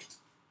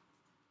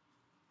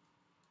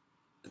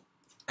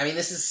 I mean,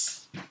 this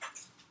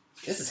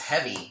is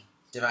heavy,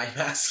 Divine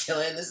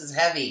Masculine. This is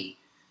heavy.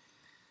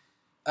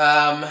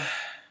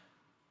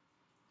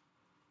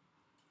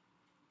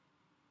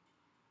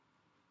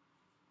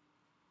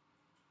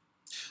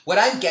 What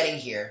I'm getting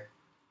here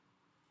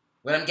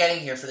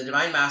for the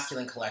Divine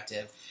Masculine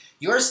Collective,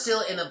 you're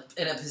still in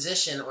a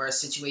position or a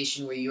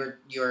situation where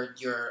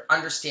you're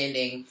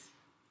understanding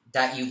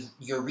that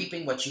you're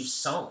reaping what you've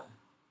sown.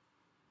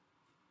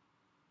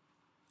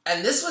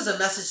 And this was a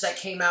message that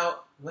came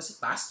out, was it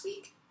last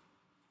week?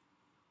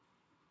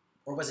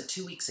 Or was it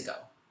 2 weeks ago?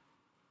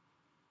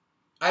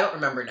 I don't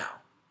remember now.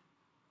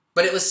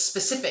 But it was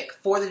specific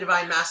for the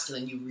Divine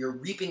Masculine. You're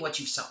reaping what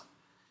you've sown.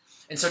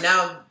 And so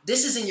now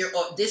this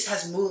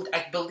has moved.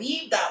 I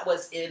believe that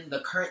was in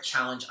the current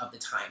challenge of the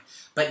time.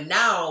 But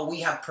now we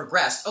have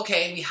progressed.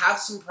 Okay, we have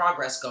some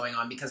progress going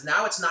on because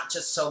now it's not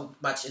just so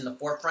much in the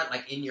forefront,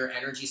 like in your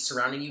energy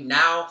surrounding you.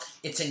 Now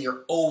it's in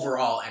your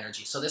overall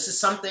energy. So this is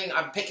something,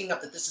 I'm picking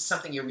up that this is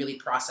something you're really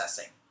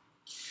processing.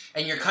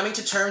 And you're coming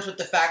to terms with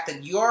the fact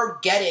that you're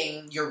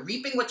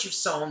reaping what you've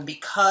sown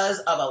because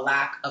of a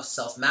lack of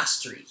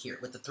self-mastery here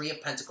with the Three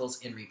of Pentacles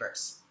in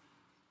reverse.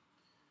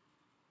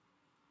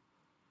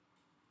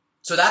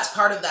 So that's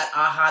part of that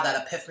aha,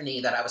 that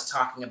epiphany that I was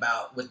talking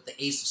about with the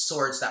Ace of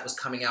Swords that was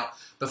coming out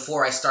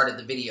before I started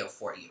the video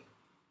for you.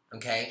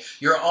 Okay?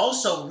 You're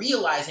also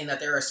realizing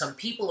that there are some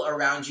people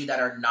around you that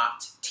are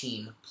not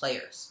team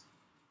players.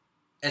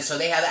 And so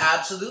they have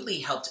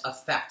absolutely helped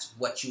affect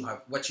what you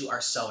are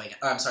sowing.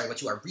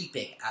 What you are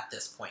reaping at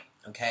this point.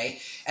 Okay?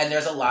 And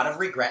there's a lot of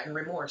regret and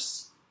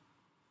remorse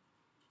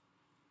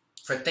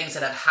for things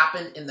that have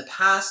happened in the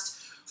past,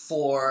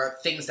 for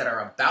things that are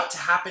about to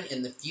happen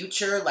in the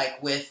future,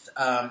 like with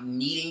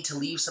needing to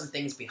leave some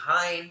things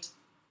behind.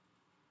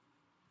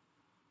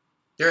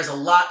 There's a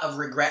lot of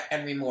regret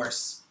and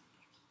remorse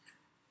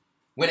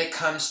when it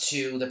comes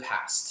to the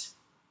past.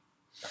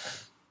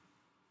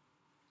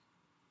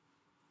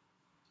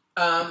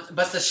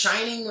 But the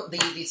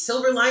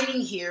silver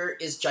lining here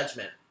is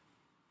judgment.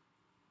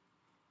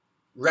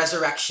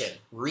 Resurrection,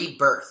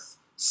 rebirth,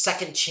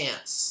 second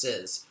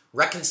chances,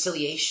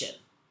 reconciliation.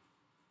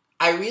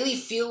 I really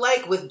feel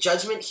like with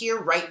judgment here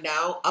right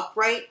now,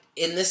 upright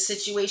in this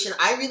situation,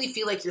 I really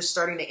feel like you're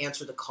starting to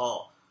answer the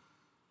call.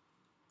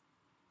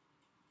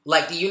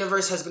 Like the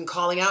universe has been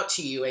calling out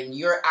to you and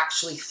you're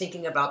actually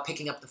thinking about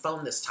picking up the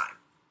phone this time.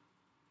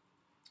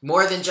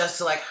 More than just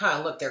to like,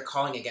 look, they're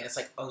calling again. It's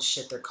like, oh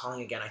shit, they're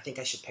calling again. I think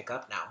I should pick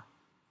up now.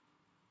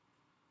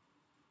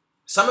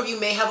 Some of you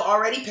may have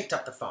already picked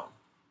up the phone.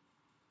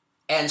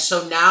 And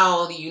so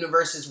now the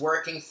universe is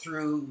working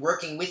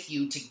with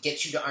you to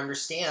get you to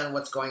understand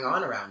what's going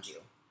on around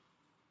you.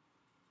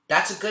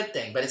 That's a good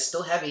thing, but it's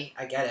still heavy.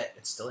 I get it.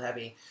 It's still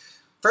heavy.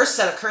 First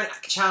set of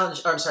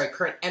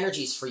current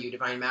energies for you,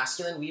 Divine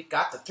Masculine. We've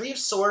got the Three of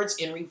Swords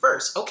in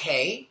reverse.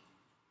 Okay.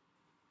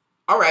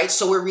 All right,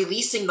 so we're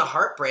releasing the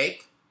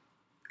heartbreak.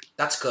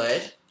 That's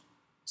good.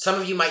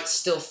 Some of you might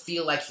still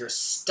feel like you're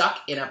stuck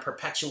in a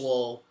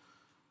perpetual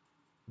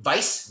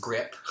vice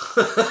grip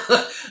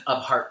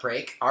of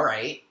heartbreak. All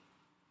right.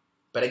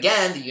 But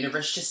again, the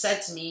universe just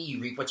said to me, you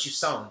reap what you've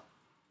sown.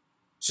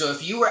 So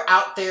if you were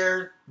out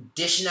there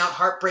dishing out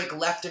heartbreak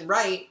left and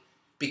right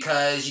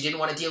because you didn't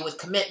want to deal with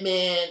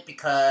commitment,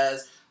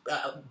 because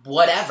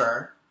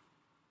whatever,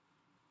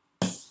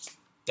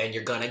 then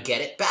you're going to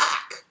get it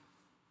back.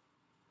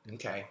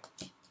 Okay.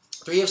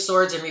 Three of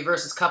Swords in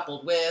reverse is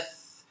coupled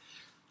with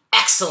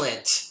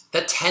Excellent.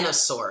 The Ten of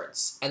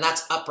Swords. And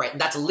that's upright.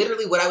 And that's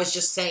literally what I was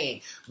just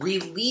saying.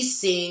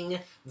 Releasing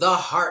the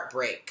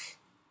heartbreak.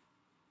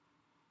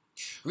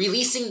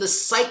 Releasing the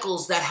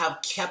cycles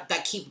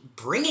that keep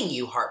bringing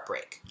you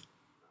heartbreak.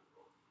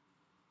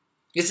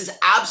 This is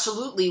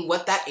absolutely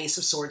what that Ace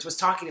of Swords was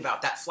talking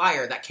about. That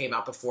flyer that came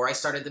out before I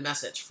started the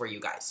message for you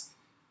guys.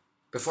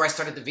 Before I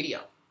started the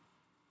video.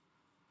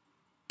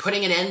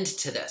 Putting an end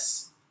to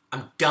this.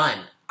 I'm done.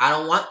 I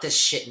don't want this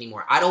shit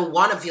anymore. I don't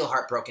want to feel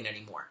heartbroken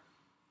anymore.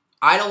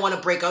 I don't want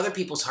to break other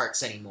people's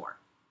hearts anymore.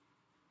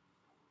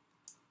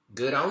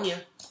 Good on you.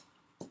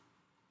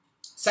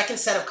 Second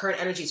set of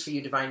current energies for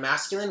you, Divine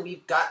Masculine.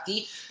 We've got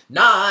the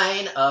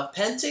Nine of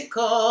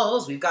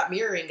Pentacles. We've got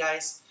mirroring,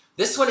 guys.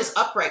 This one is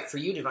upright for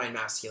you, Divine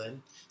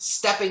Masculine.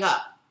 Stepping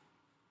up.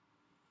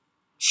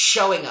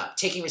 Showing up.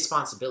 Taking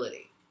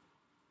responsibility.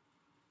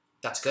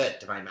 That's good,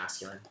 Divine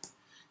Masculine.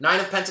 Nine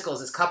of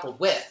Pentacles is coupled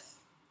with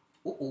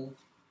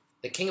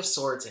the King of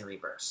Swords in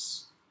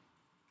reverse.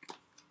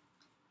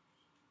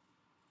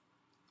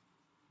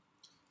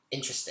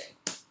 Interesting.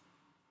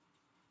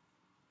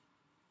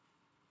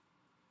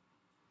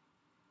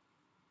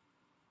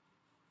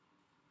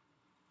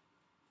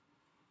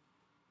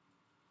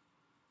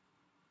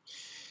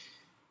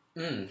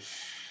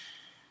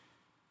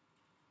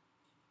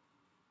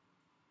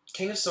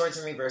 King of Swords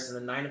in reverse and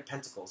the Nine of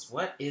Pentacles.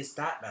 What is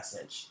that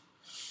message?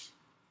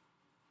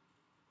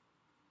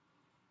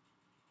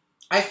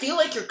 I feel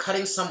like you're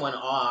cutting someone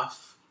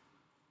off.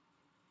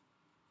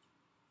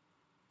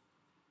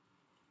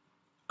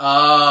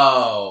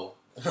 Oh.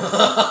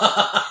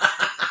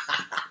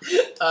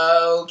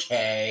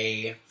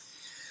 Okay.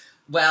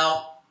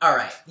 Well, all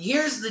right.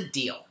 Here's the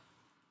deal.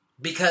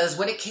 Because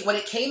when it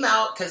came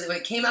out for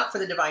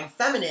the Divine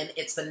Feminine,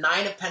 it's the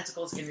Nine of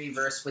Pentacles in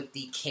reverse with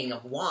the King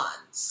of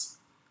Wands.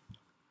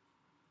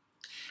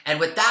 And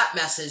with that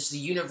message, the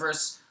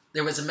universe,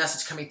 there was a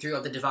message coming through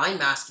of the Divine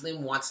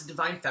Masculine wants the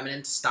Divine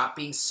Feminine to stop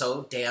being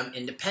so damn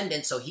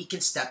independent so he can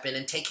step in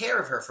and take care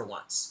of her for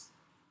once.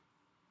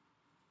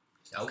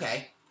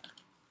 Okay.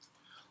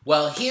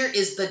 Well, here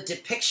is the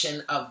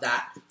depiction of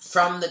that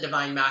from the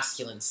Divine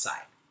Masculine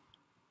side.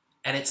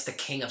 And it's the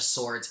King of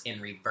Swords in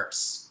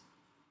reverse.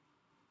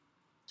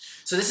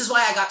 So this is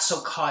why I got so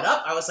caught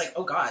up. I was like,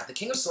 oh God, the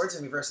King of Swords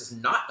in reverse is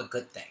not a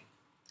good thing.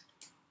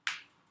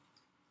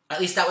 At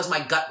least that was my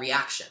gut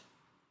reaction.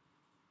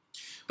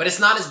 But it's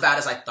not as bad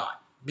as I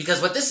thought.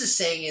 Because what this is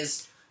saying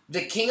is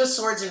the King of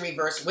Swords in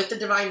reverse with the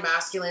Divine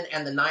Masculine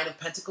and the Nine of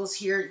Pentacles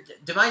here.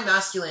 Divine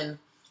Masculine,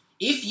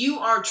 if you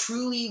are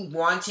truly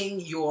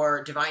wanting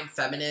your Divine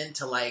Feminine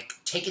to like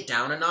take it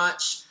down a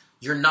notch,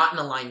 you're not in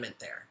alignment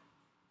there.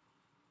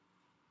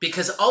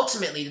 Because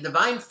ultimately, the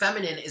Divine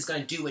Feminine is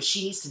going to do what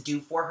she needs to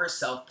do for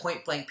herself,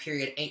 point blank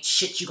period. Ain't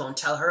shit you going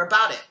to tell her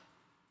about it.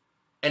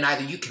 And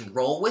either you can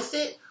roll with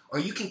it, or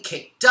you can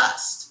kick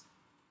dust.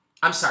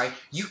 I'm sorry,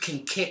 you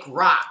can kick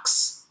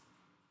rocks.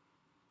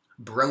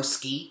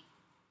 Broski.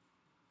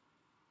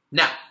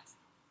 Now,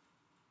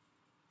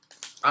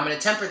 I'm going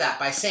to temper that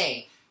by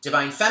saying,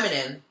 Divine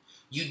Feminine,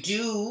 you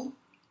do,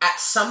 at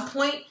some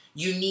point,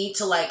 you need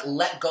to like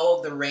let go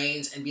of the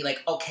reins and be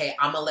like, okay,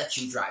 I'm going to let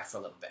you drive for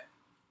a little bit.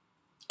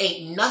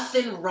 Ain't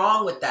nothing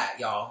wrong with that,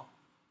 y'all.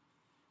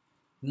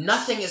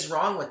 Nothing is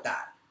wrong with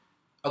that.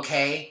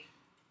 Okay?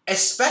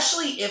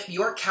 Especially if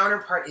your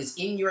counterpart is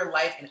in your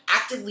life and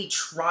actively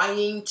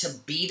trying to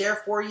be there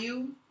for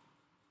you.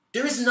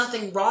 There is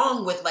nothing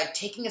wrong with like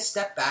taking a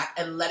step back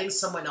and letting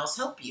someone else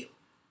help you.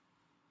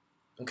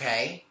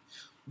 Okay?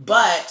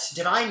 But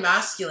Divine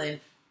Masculine,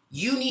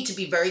 you need to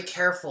be very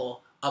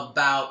careful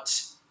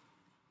about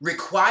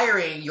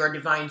requiring your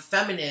Divine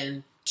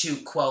Feminine to,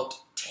 quote,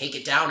 take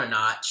it down a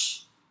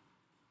notch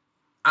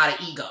out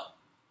of ego.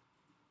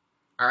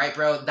 All right,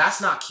 bro?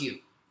 That's not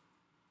cute.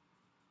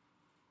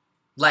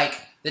 Like,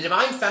 the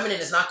Divine Feminine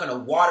is not going to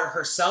water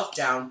herself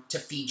down to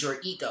feed your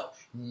ego.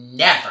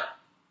 Never.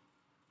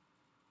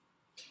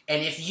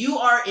 And if you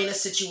are in a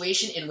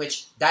situation in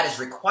which that is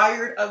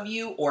required of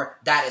you or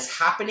that is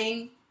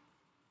happening,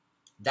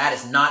 that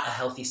is not a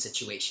healthy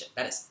situation.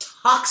 That is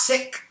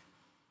toxic.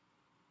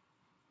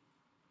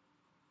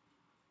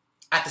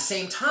 At the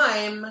same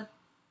time,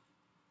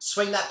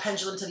 swing that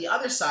pendulum to the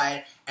other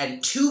side,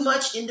 and too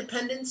much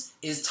independence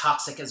is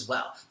toxic as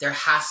well. There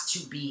has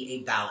to be a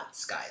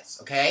balance, guys,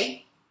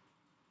 okay?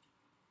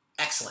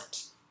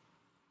 Excellent.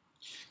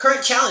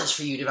 Current challenge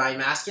for you, Divine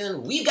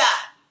Masculine, we've got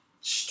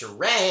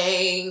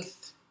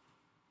strength.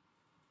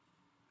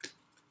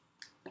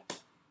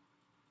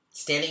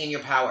 Standing in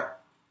your power.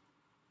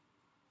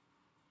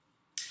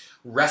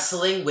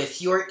 Wrestling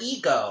with your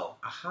ego.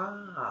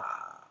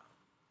 Aha.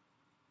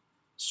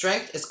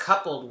 Strength is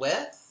coupled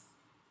with,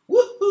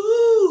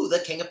 woohoo,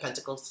 the King of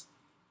Pentacles.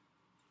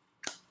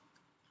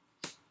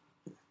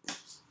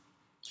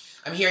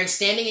 I'm hearing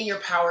standing in your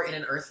power in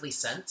an earthly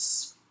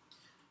sense,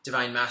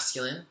 Divine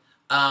Masculine.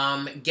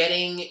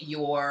 Getting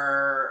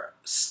your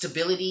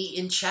stability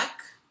in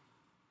check.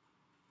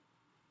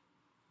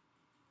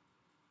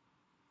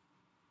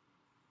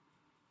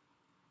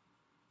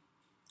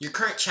 Your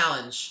current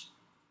challenge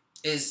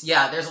is,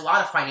 yeah, there's a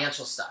lot of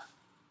financial stuff.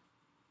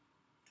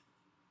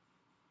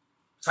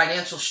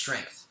 Financial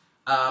strength,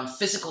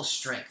 physical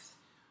strength,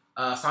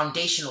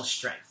 foundational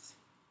strength.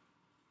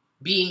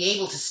 Being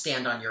able to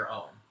stand on your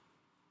own.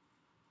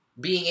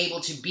 Being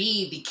able to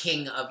be the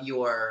king of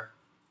your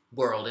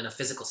world in a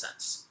physical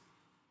sense.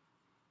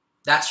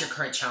 That's your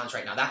current challenge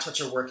right now. That's what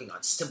you're working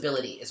on.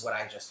 Stability is what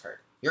I just heard.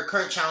 Your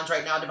current challenge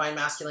right now, Divine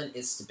Masculine,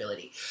 is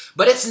stability.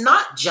 But it's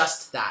not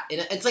just that.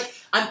 It's like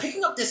I'm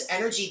picking up this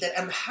energy that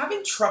I'm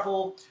having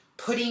trouble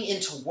putting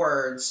into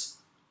words,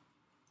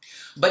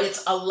 but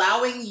it's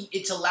allowing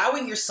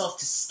yourself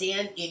to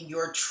stand in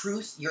your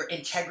truth, your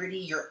integrity,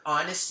 your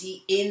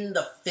honesty in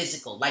the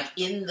physical, like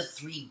in the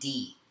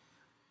 3D.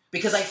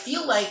 Because I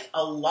feel like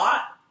a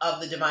lot of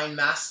the Divine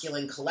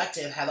Masculine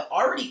collective have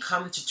already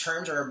come to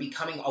terms or are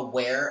becoming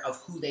aware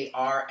of who they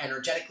are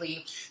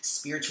energetically,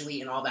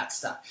 spiritually, and all that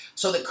stuff.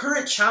 So the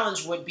current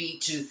challenge would be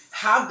to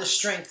have the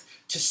strength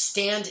to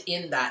stand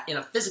in that in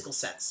a physical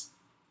sense.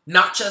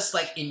 Not just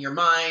like in your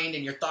mind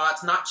and your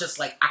thoughts, not just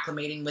like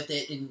acclimating with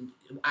it and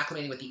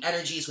acclimating with the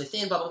energies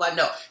within, blah, blah, blah.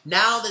 No,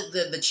 now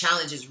the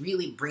challenge is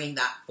really bringing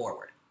that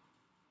forward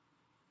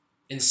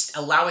and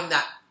allowing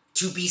that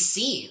to be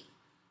seen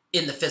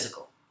in the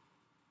physical.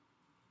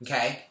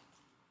 Okay?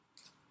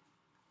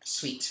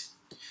 Sweet.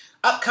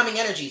 Upcoming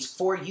energies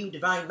for you,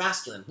 Divine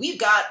Masculine. We've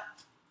got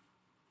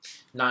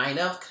 9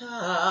 of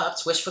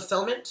Cups, wish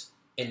fulfillment,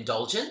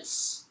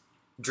 indulgence,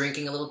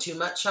 drinking a little too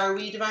much, are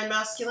we, Divine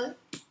Masculine?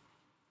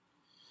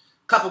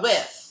 Coupled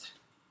with,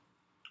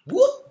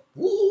 whoop,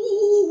 woo,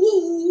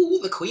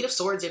 woo, the Queen of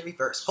Swords in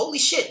reverse. Holy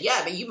shit,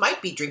 yeah, but you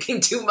might be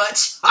drinking too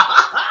much.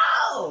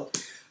 Oh.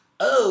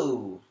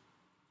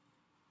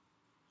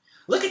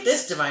 Look at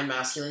this, Divine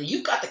Masculine.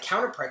 You've got the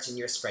counterparts in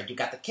your spread. You've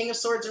got the King of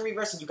Swords in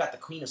reverse, and you've got the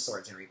Queen of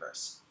Swords in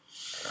reverse.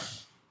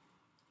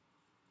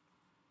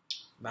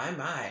 My,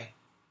 my.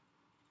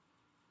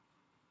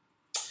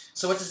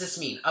 So what does this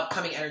mean?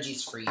 Upcoming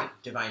energies for you,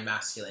 Divine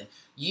Masculine.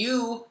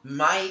 You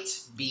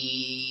might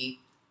be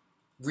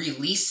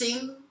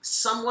releasing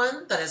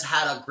someone that has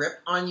had a grip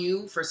on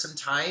you for some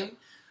time.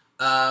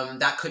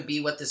 That could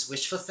be what this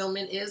wish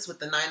fulfillment is with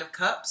the 9 of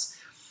Cups.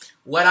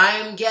 What I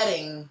am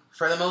getting,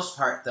 for the most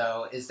part,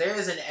 though, is there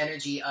is an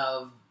energy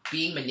of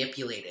being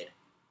manipulated.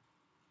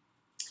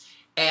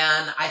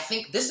 And I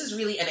think this is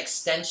really an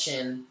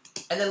extension.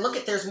 And then look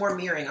at, there's more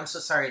mirroring. I'm so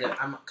sorry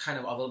that I'm kind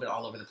of a little bit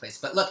all over the place.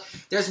 But look,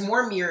 there's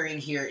more mirroring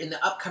here in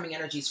the upcoming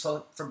energies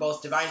for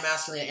both Divine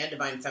Masculine and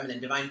Divine Feminine.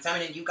 Divine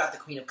Feminine, you've got the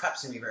Queen of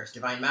Cups in reverse.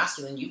 Divine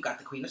Masculine, you've got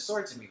the Queen of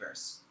Swords in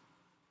reverse.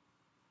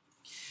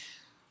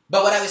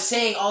 But what I was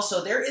saying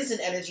also, there is an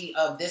energy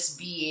of this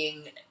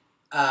being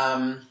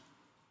an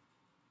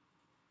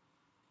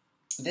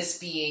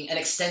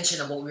extension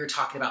of what we were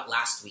talking about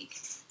last week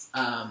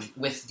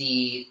with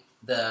the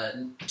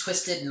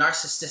twisted,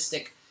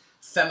 narcissistic,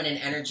 feminine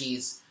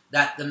energies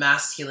that the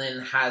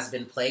masculine has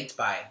been plagued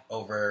by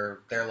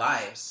over their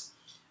lives,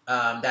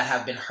 that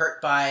have been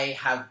hurt by,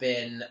 have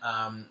been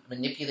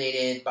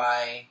manipulated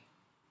by.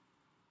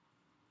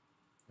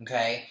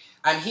 Okay?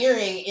 I'm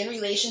hearing, in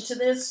relation to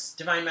this,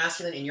 Divine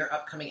Masculine, in your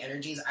upcoming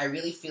energies, I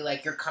really feel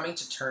like you're coming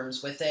to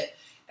terms with it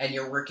and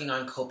you're working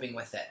on coping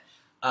with it.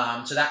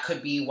 So that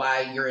could be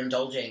why you're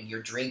indulging,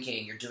 you're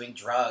drinking, you're doing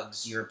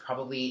drugs, you're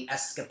probably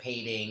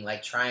escapading,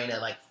 like trying to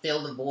like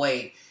fill the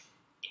void,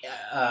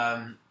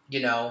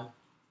 you know,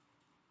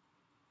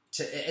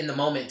 in the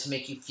moment to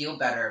make you feel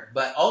better.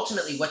 But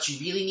ultimately what you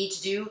really need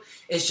to do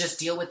is just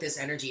deal with this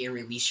energy and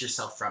release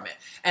yourself from it.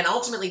 And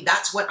ultimately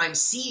that's what I'm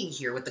seeing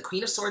here with the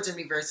Queen of Swords in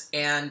reverse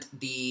and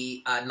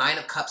the 9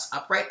 of Cups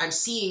upright. I'm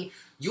seeing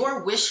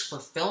your wish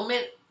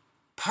fulfillment,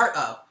 part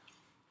of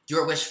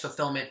your wish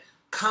fulfillment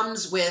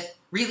comes with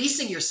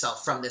releasing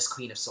yourself from this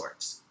Queen of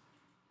Swords.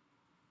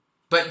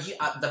 But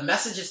the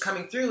message is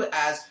coming through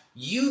as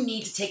you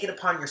need to take it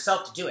upon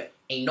yourself to do it.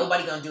 Ain't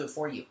nobody gonna do it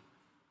for you.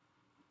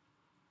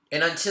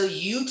 And until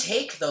you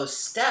take those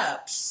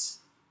steps,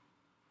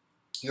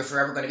 you're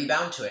forever going to be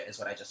bound to it, is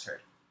what I just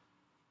heard.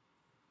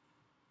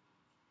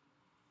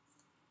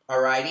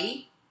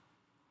 Alrighty?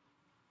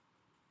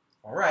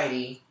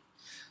 Alrighty.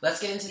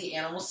 Let's get into the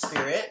animal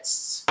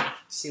spirits.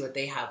 See what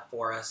they have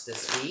for us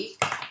this week.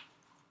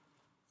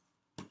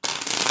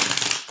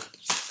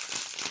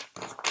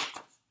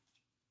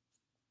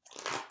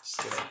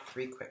 Just do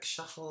 3 quick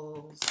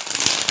shuffles.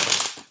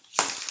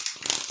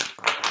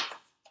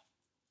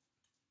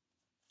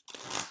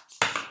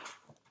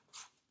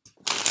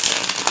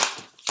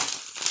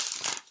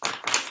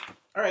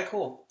 All right,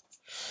 cool.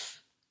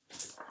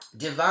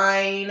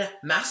 Divine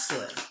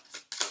Masculine.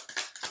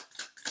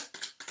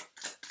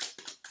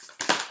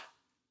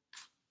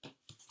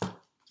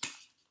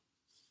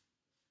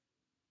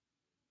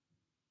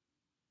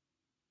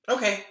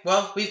 Okay,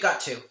 well, we've got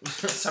 2,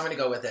 so I'm going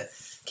to go with it.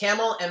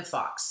 Camel and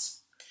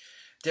Fox.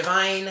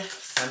 Divine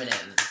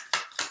Feminine.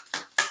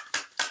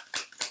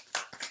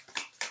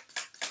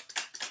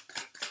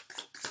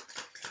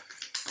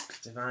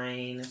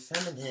 Divine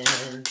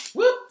Feminine.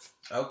 Whoop!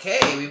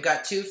 Okay, we've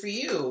got 2 for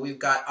you. We've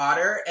got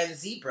Otter and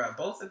Zebra.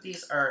 Both of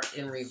these are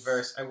in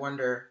reverse. I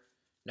wonder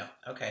No.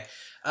 Okay.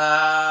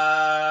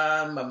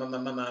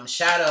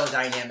 Shadow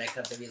dynamic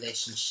of the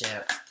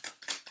relationship.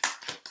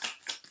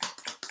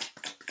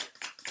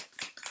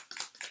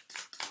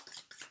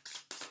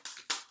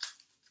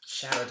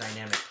 Shadow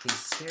dynamic, please,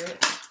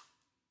 Spirit.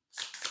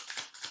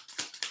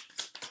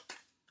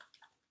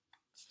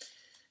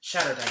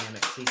 Shadow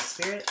dynamic, please,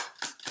 Spirit.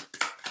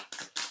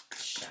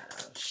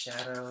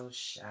 Shadow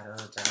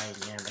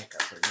dynamic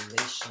of the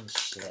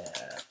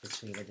relationship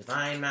between the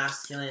divine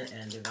masculine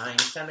and divine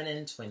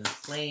feminine, twin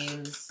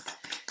flames.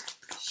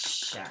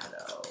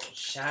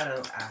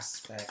 Shadow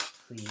aspect,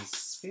 please,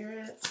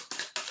 Spirit.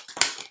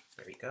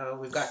 There we go.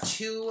 We've got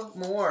 2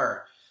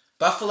 more.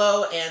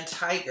 Buffalo and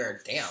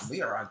tiger. Damn,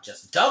 we are on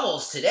just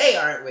doubles today,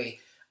 aren't we?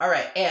 All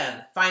right,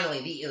 and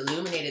finally, the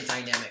illuminated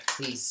dynamic,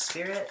 please,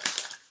 Spirit.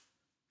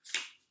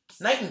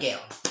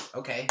 Nightingale.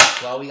 Okay,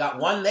 well, we got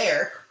 1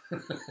 there.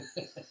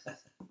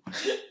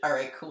 All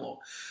right, cool.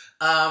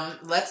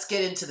 Let's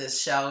get into this,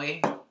 shall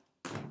we?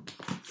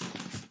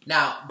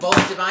 Now,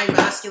 both divine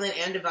masculine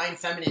and divine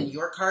feminine,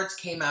 your cards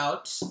came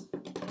out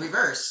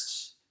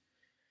reversed.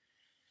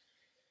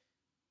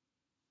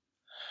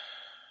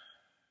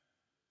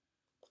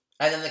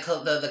 And then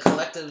the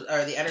collective,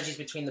 or the energies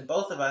between the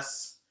both of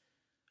us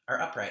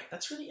are upright.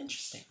 That's really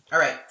interesting. All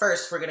right,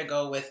 first we're going to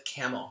go with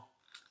camel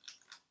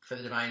for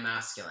the divine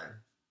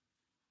masculine.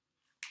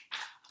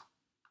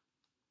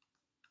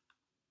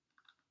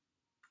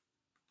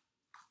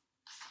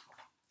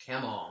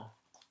 Camel.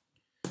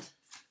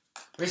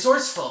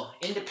 Resourceful,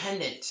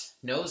 independent,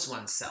 knows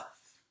oneself.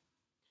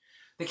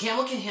 The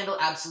camel can handle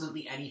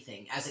absolutely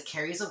anything, as it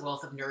carries a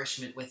wealth of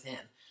nourishment within.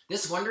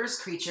 This wondrous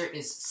creature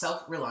is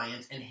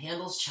self-reliant and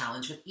handles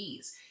challenge with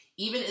ease.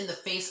 Even in the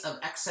face of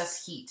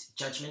excess heat,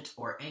 judgment,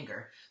 or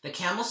anger, the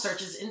camel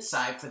searches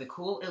inside for the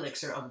cool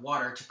elixir of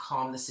water to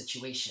calm the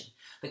situation.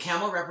 The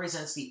camel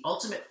represents the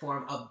ultimate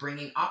form of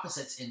bringing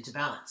opposites into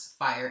balance,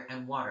 fire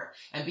and water,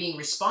 and being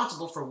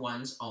responsible for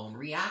one's own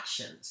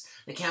reactions.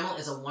 The camel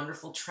is a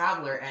wonderful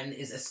traveler and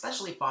is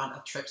especially fond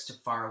of trips to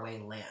faraway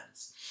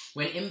lands.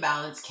 When in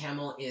balance,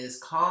 camel is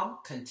calm,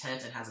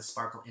 content, and has a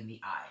sparkle in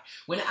the eye.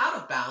 When out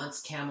of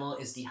balance, camel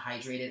is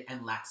dehydrated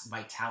and lacks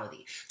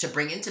vitality. To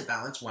bring into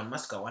balance, one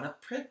must go on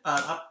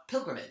a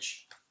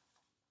pilgrimage.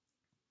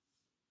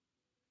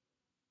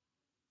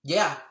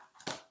 Yeah.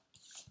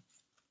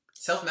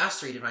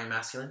 Self-mastery, divine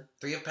masculine.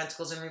 3 of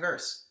Pentacles in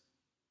reverse.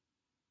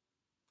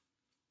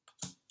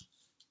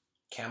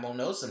 Camel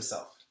knows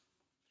himself.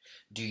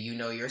 Do you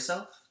know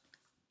yourself,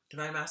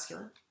 divine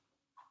masculine?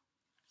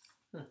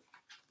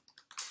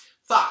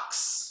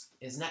 Fox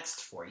is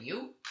next for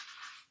you.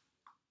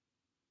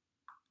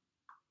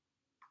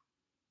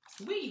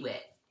 Where you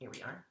at? Here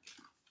we are.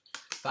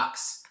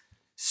 Fox.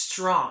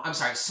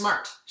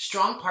 Smart.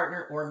 Strong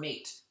partner or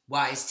mate.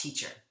 Wise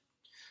teacher.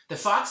 The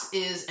fox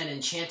is an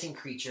enchanting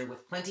creature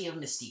with plenty of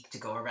mystique to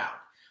go around.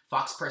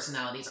 Fox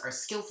personalities are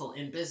skillful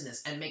in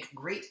business and make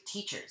great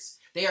teachers.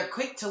 They are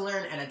quick to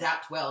learn and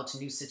adapt well to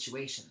new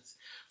situations.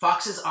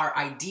 Foxes are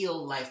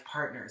ideal life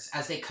partners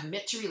as they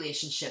commit to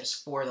relationships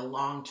for the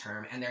long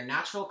term, and their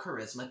natural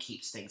charisma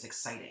keeps things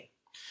exciting.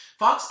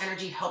 Fox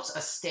energy helps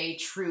us stay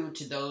true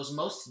to those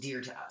most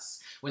dear to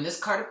us. When this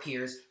card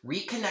appears,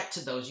 reconnect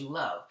to those you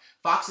love.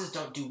 Foxes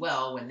don't do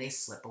well when they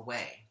slip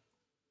away.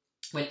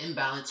 When in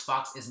balance,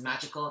 Fox is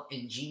magical,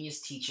 ingenious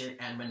teacher,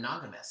 and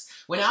monogamous.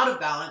 When out of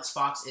balance,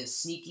 Fox is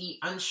sneaky,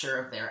 unsure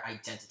of their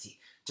identity.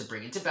 To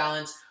bring into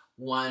balance,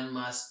 one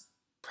must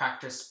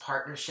practice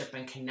partnership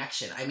and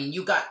connection. I mean,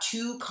 you got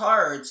 2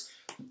 cards,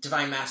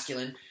 divine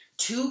masculine,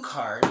 2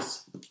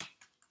 cards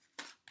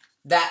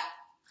that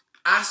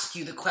ask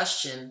you the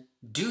question,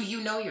 do you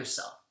know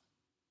yourself?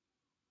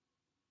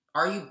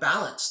 Are you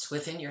balanced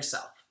within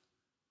yourself?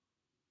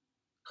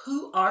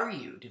 Who are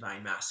you,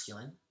 divine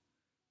masculine?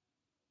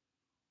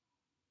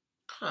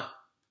 Huh.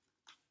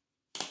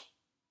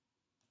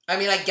 I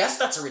mean, I guess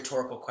that's a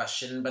rhetorical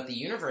question, but the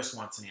universe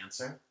wants an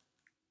answer.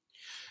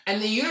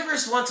 And the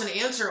universe wants an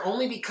answer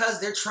only because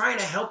they're trying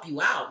to help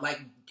you out. Like,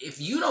 if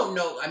you don't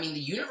know, I mean, the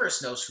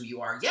universe knows who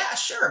you are. Yeah,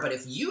 sure, but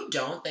if you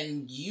don't,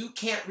 then you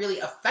can't really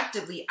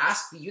effectively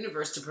ask the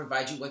universe to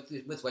provide you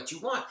with what you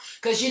want,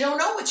 because you don't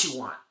know what you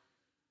want.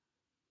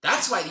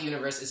 That's why the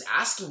universe is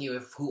asking you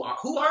who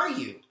are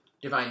you,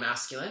 divine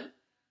masculine?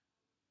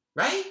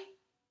 Right?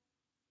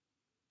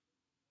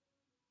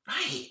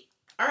 Right.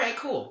 All right,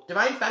 cool.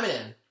 Divine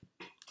feminine.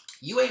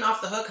 You ain't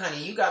off the hook,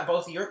 honey. You got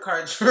both of your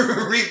cards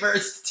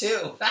reversed,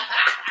 too.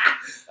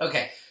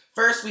 Okay,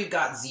 first we've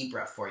got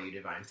zebra for you,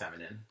 divine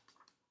feminine.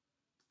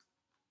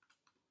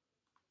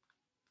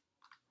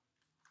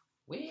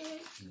 Where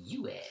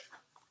you at?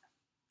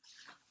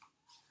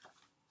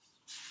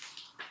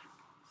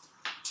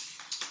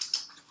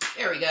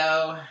 There we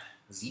go.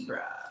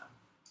 Zebra.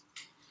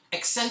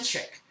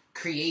 Eccentric,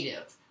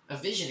 creative, a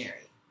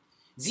visionary.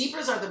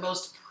 Zebras are the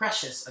most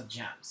precious of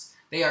gems.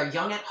 They are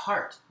young at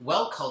heart,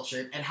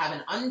 well-cultured, and have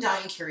an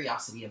undying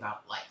curiosity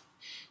about life.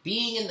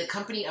 Being in the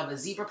company of a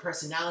zebra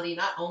personality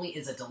not only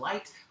is a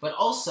delight, but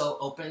also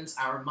opens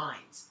our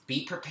minds.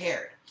 Be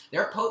prepared.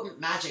 Their potent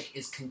magic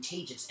is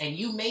contagious, and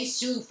you may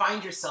soon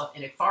find yourself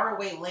in a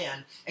faraway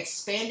land,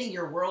 expanding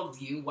your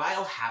worldview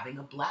while having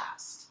a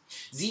blast.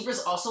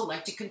 Zebras also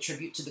like to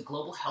contribute to the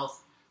global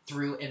health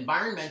through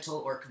environmental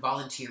or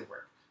volunteer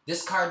work.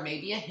 This card may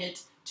be a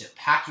hint to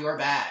pack your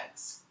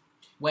bags.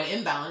 When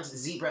in balance,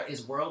 Zebra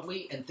is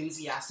worldly,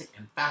 enthusiastic,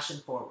 and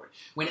fashion-forward.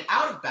 When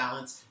out of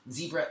balance,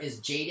 Zebra is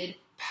jaded,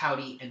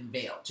 pouty, and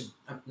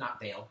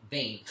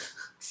vain.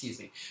 Excuse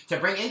me. To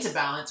bring into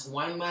balance,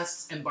 one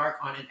must embark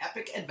on an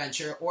epic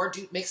adventure or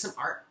make some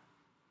art.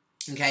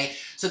 Okay,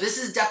 so this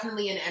is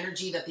definitely an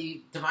energy that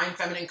the Divine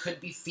Feminine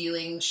could be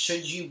feeling.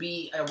 Should you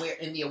be aware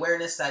in the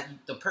awareness that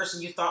the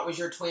person you thought was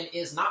your twin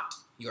is not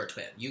your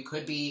twin. You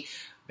could be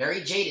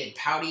very jaded,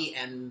 pouty,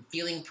 and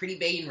feeling pretty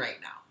vain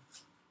right now.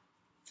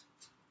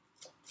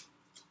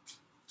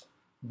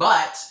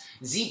 But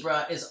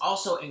Zebra is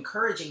also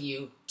encouraging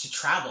you to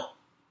travel,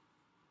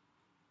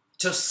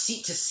 to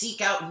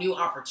seek out new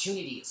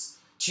opportunities,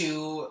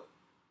 to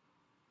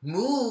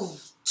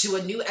move to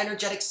a new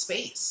energetic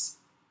space.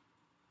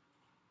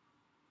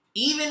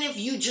 Even if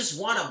you just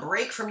want a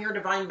break from your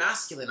Divine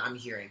Masculine, I'm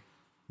hearing,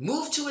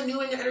 move to a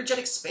new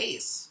energetic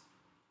space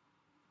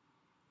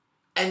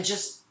and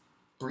just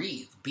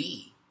breathe,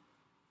 be.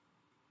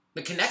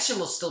 The connection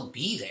will still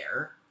be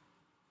there,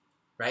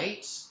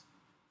 right?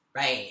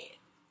 Right.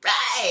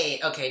 Right.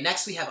 Okay,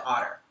 next we have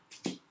Otter.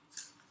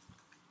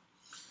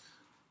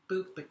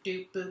 Boop, ba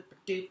doop, boop, ba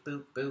doop,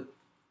 boop, boop.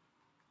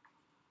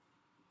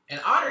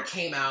 And Otter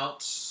came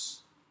out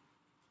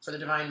for the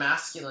Divine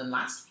Masculine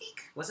last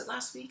week. Was it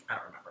last week? I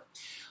don't remember.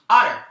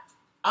 Otter,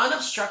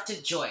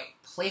 unobstructed joy,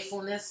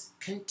 playfulness,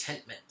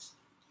 contentment.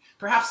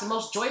 Perhaps the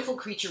most joyful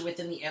creature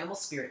within the animal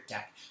spirit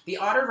deck, the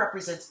otter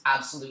represents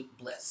absolute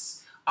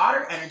bliss.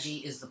 Otter energy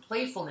is the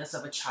playfulness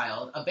of a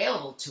child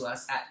available to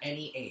us at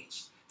any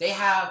age. They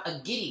have a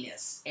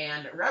giddiness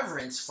and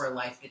reverence for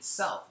life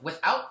itself,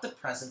 without the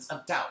presence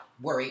of doubt,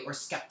 worry, or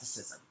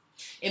skepticism.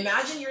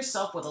 Imagine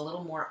yourself with a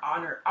little more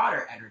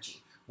otter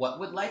energy. What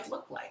would life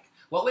look like?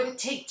 What would it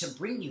take to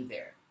bring you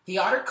there? The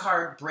Otter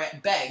card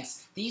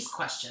begs these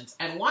questions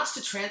and wants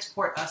to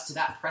transport us to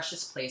that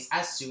precious place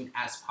as soon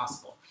as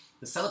possible.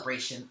 The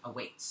celebration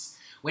awaits.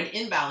 When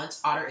in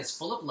balance, Otter is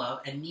full of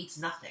love and needs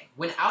nothing.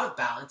 When out of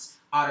balance,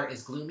 Otter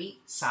is gloomy,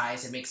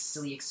 sighs, and makes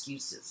silly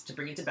excuses. To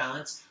bring it to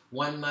balance,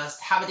 one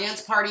must have a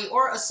dance party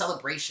or a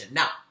celebration.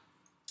 Now,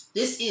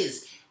 this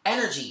is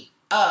energy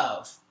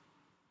of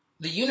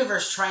the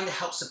universe trying to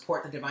help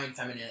support the Divine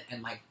Feminine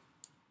and like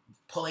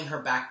pulling her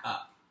back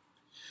up.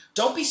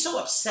 Don't be so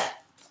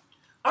upset.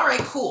 All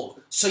right, cool.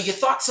 So you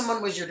thought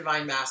someone was your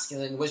Divine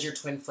Masculine, was your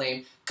twin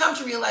flame. Come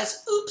to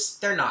realize, oops,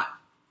 they're not.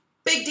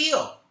 Big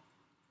deal.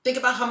 Think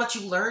about how much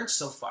you've learned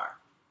so far.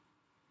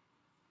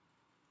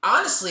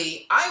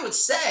 Honestly, I would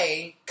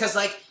say, because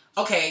like,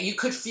 okay, you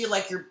could feel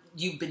like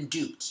you've been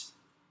duped.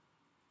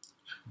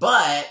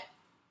 But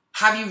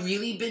have you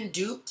really been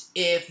duped?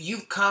 If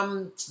you've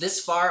come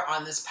this far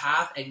on this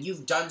path and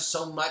you've done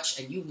so much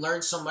and you've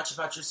learned so much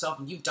about yourself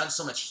and you've done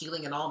so much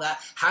healing and all that,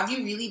 have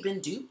you really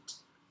been duped?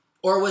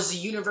 Or was the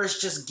universe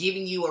just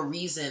giving you a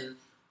reason,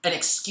 an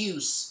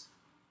excuse,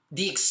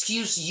 the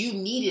excuse you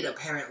needed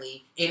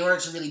apparently in order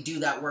to really do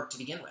that work to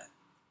begin with?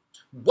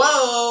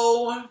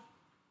 Whoa!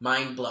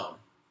 Mind blown.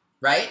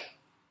 Right?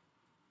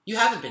 You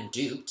haven't been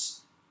duped.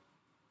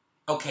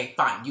 Okay,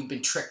 fine, you've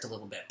been tricked a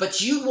little bit.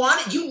 But you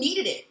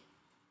needed it.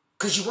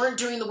 Because you weren't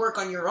doing the work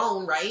on your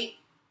own, right?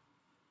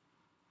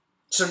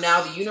 So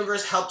now the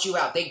universe helped you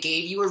out. They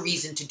gave you a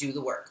reason to do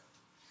the work.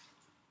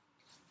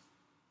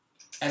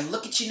 And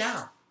look at you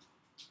now.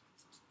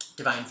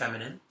 Divine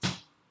Feminine.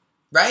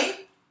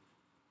 Right?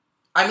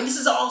 I mean, this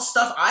is all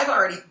stuff I've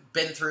already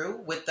been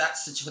through with that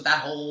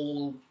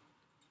whole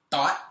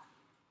thought.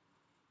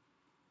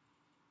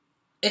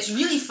 It's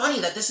really funny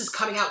that this is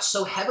coming out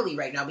so heavily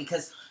right now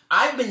because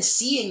I've been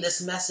seeing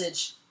this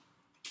message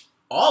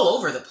all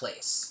over the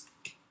place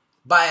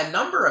by a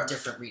number of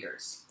different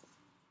readers.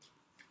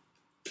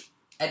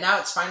 And now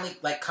it's finally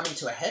like coming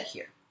to a head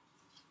here.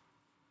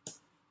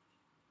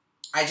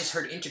 I just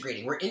heard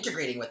integrating. We're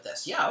integrating with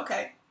this. Yeah,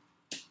 okay.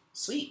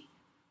 Sweet.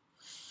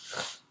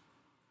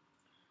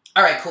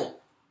 All right, cool.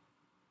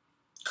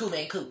 Cool,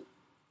 man, cool.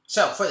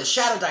 So, for the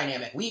shadow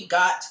dynamic, we've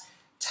got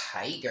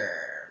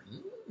Tiger.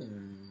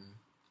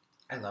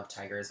 I love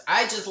tigers.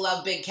 I just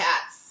love big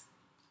cats.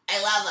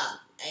 I love them.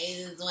 I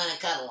just want to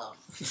cuddle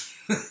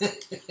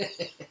them.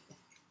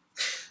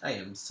 I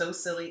am so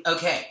silly.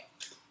 Okay,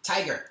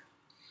 Tiger.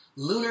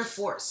 Lunar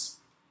force.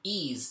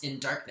 Ease in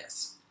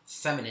darkness.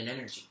 Feminine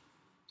energy.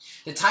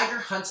 The tiger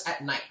hunts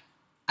at night,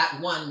 at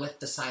one with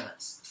the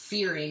silence,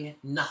 fearing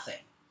nothing.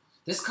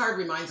 This card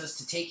reminds us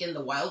to take in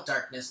the wild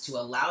darkness to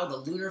allow the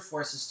lunar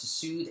forces to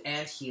soothe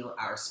and heal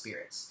our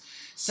spirits.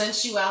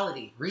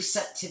 Sensuality,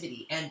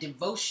 receptivity, and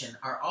devotion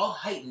are all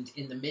heightened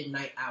in the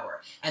midnight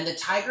hour, and the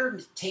tiger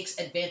takes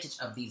advantage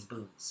of these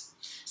boons.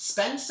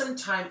 Spend some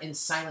time in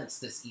silence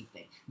this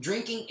evening,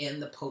 drinking in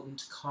the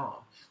potent calm.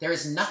 There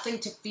is nothing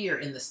to fear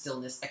in the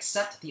stillness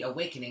except the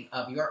awakening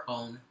of your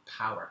own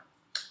power.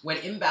 When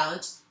in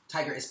balance,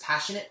 tiger is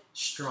passionate,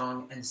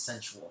 strong, and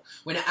sensual.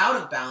 When out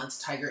of balance,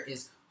 tiger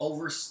is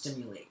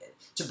overstimulated.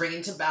 To bring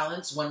into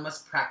balance, one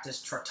must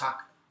practice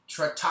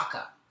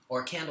trataka,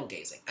 or candle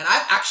gazing. And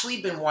I've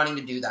actually been wanting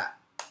to do that.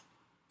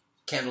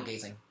 Candle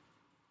gazing.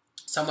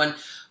 Someone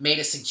made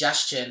a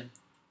suggestion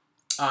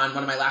on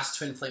one of my last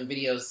twin flame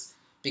videos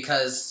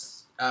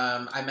because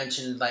I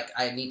mentioned like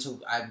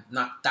I'm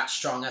not that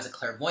strong as a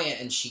clairvoyant,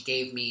 and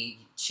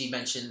she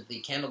mentioned the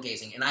candle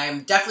gazing. And I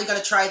am definitely going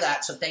to try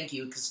that, so thank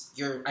you, because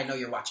I know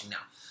you're watching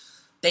now.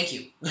 Thank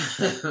you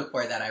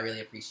for that. I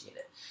really appreciate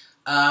it.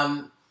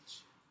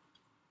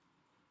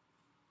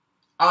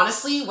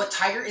 Honestly, what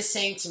Tiger is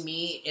saying to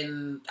me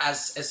in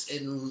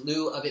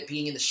lieu of it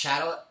being in the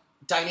shadow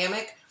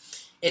dynamic,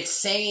 it's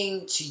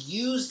saying to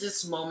use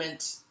this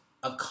moment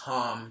of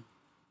calm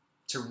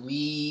to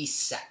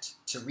reset,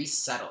 to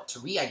resettle, to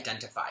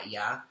re-identify,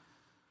 yeah?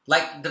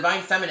 Like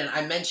Divine Feminine,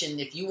 I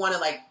mentioned if you want to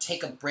like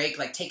take a break,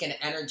 like take an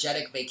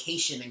energetic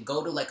vacation and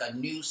go to like a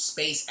new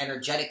space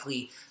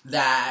energetically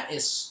that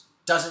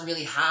doesn't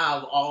really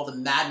have all the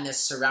madness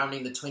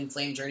surrounding the twin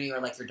flame journey or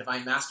like your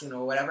Divine Masculine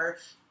or whatever,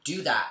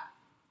 do that.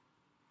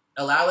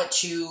 Allow it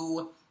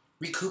to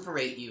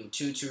recuperate you,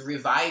 to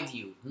revive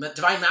you.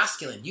 Divine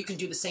Masculine, you can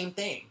do the same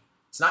thing.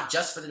 It's not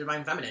just for the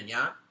Divine Feminine,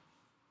 yeah?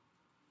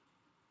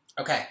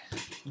 Okay.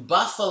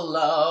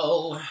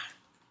 Buffalo.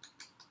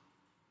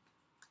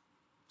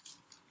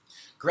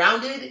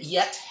 Grounded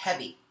yet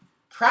heavy.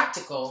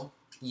 Practical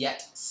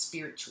yet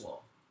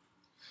spiritual.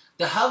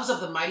 The hooves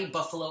of the mighty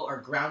buffalo are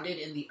grounded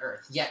in the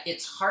earth, yet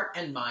its heart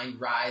and mind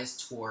rise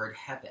toward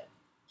heaven.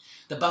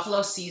 The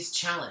buffalo sees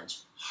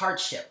challenge,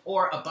 hardship,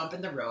 or a bump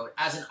in the road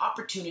as an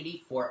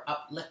opportunity for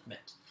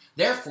upliftment.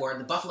 Therefore,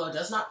 the buffalo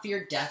does not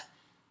fear death,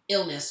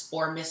 illness,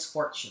 or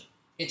misfortune.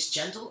 Its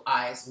gentle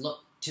eyes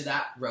look to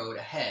that road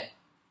ahead,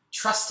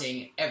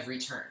 trusting every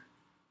turn.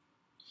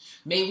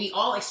 May we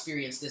all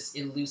experience this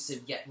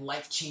elusive yet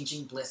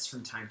life-changing bliss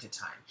from time to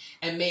time.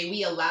 And may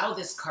we allow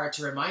this card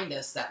to remind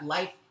us that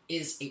life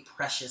is a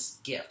precious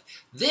gift.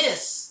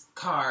 This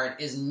card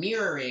is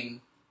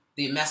mirroring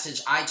the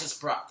message I just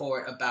brought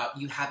forward about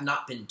you have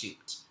not been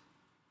duped.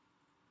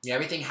 Yeah,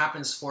 everything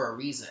happens for a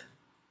reason.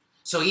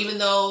 So even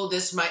though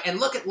this might, and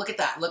look at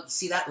that. Look,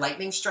 see that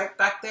lightning strike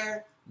back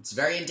there? It's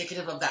very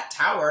indicative of that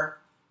tower.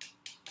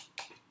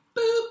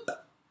 Boop.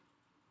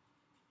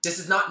 This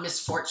is not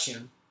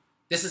misfortune.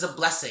 This is a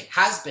blessing.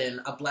 Has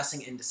been a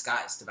blessing in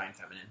disguise, Divine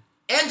Feminine.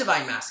 And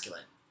Divine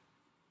Masculine.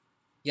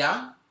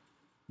 Yeah?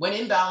 When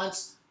in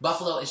balance,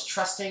 Buffalo is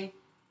trusting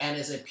and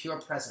is a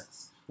pure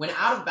presence. When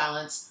out of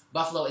balance,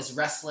 Buffalo is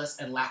restless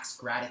and lacks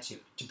gratitude.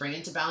 To bring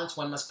into balance,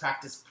 one must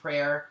practice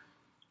prayer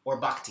or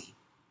bhakti.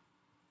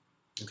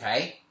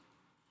 Okay?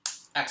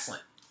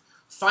 Excellent.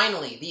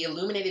 Finally, the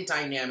illuminated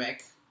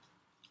dynamic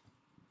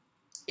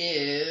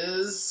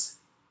is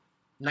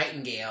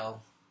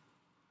Nightingale.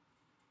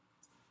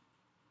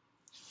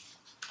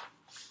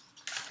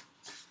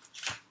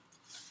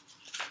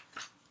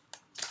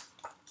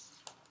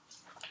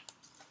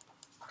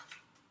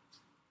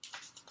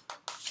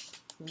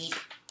 Meep,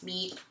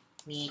 meep,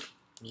 meep,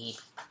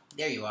 meep.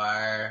 There you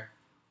are.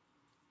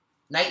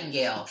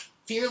 Nightingale.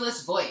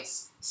 Fearless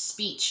voice,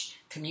 speech,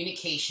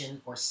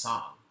 communication, or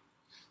song.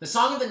 The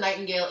song of the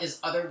nightingale is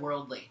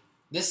otherworldly.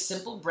 This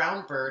simple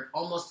brown bird,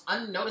 almost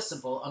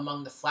unnoticeable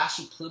among the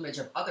flashy plumage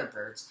of other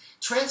birds,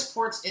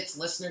 transports its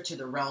listener to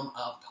the realm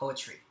of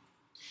poetry.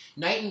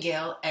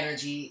 Nightingale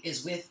energy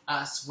is with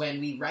us when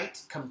we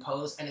write,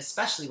 compose, and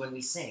especially when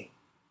we sing.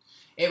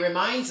 It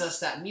reminds us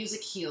that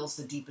music heals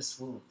the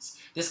deepest wounds.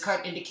 This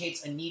card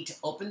indicates a need to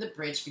open the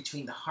bridge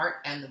between the heart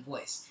and the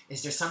voice.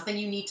 Is there something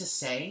you need to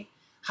say?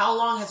 How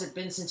long has it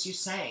been since you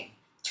sang?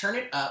 Turn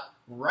it up,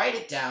 write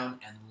it down,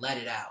 and let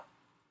it out.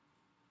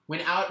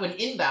 When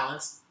in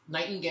balance,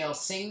 Nightingale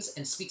sings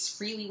and speaks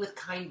freely with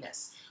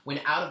kindness. When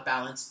out of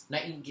balance,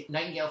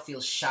 Nightingale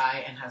feels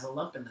shy and has a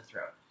lump in the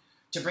throat.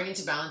 To bring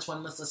into balance,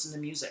 one must listen to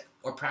music,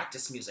 or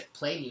practice music,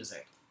 play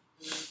music.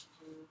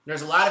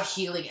 There's a lot of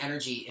healing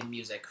energy in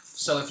music.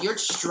 So if you're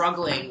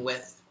struggling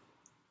with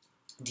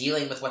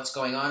dealing with what's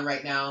going on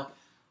right now,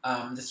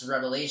 this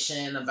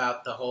revelation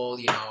about the whole,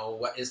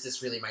 what is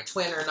this really my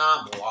twin or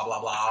not, blah, blah,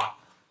 blah,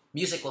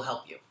 music will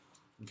help you,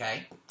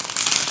 okay?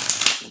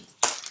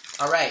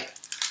 All right,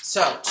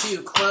 so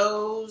to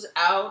close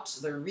out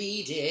the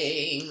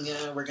reading,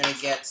 we're going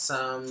to get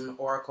some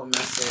oracle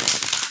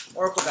message,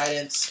 oracle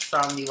guidance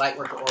from the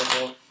Lightworker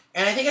Oracle.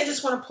 And I think I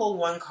just want to pull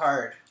one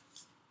card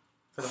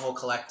for the whole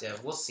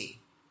collective. We'll see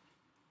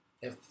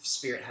if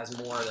Spirit has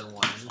more than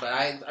one, but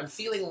I'm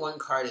feeling one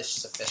card is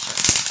sufficient.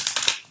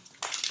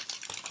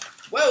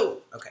 Whoa!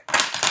 Okay.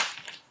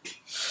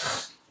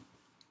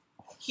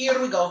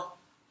 Here we go.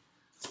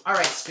 All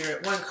right,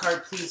 Spirit, one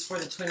card, please, for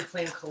the Twin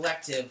Flame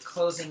Collective.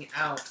 Closing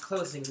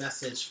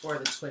message for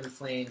the Twin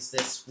Flames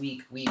this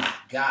week. We've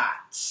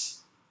got...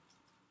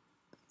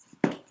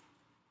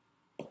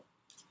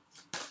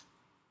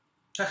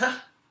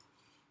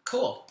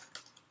 Cool.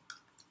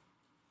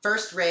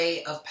 First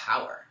ray of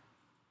power.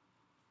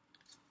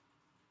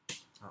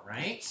 All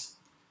right.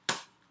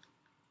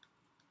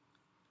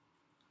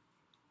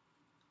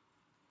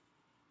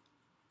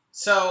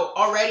 So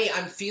already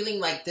I'm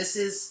feeling like this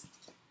is...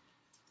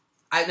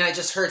 And I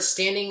just heard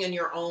standing in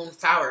your own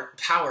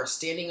power,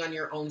 standing on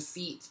your own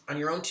feet, on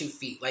your own 2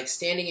 feet, like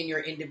standing in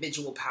your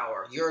individual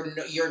power, your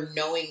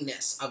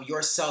knowingness of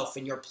yourself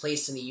and your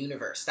place in the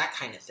universe, that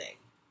kind of thing.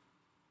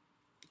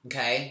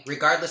 Okay?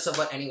 Regardless of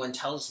what anyone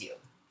tells you.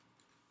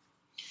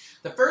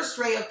 The first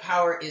ray of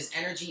power is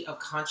energy of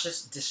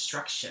conscious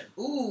destruction.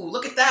 Ooh,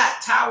 look at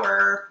that,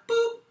 Tower.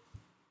 Boop.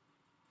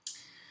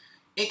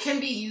 It can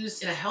be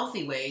used in a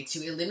healthy way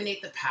to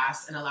eliminate the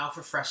past and allow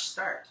for fresh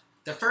start.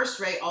 The first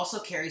ray also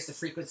carries the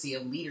frequency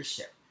of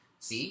leadership.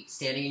 See?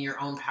 Standing in your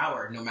own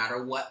power, no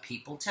matter what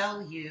people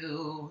tell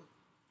you.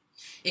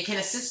 It can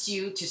assist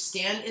you to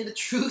stand in the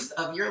truth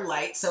of your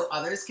light so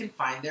others can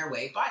find their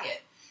way by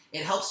it.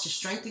 It helps to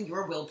strengthen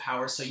your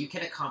willpower so you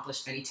can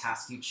accomplish any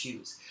task you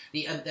choose.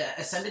 The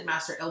Ascended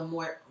Master El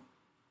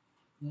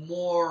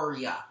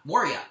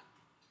Moria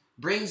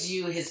brings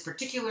you his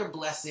particular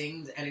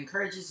blessings and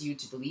encourages you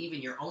to believe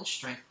in your own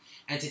strength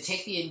and to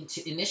take the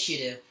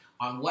initiative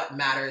on what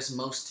matters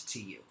most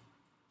to you.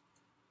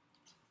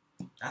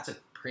 That's a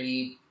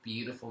pretty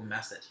beautiful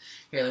message.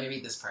 Here, let me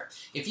read this part.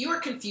 If you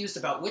are confused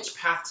about which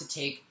path to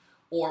take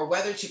or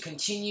whether to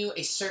continue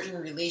a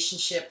certain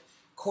relationship,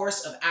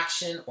 course of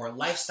action, or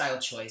lifestyle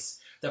choice,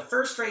 the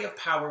first ray of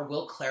power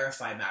will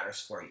clarify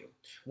matters for you.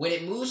 When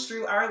it moves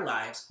through our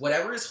lives,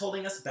 whatever is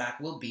holding us back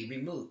will be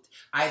removed,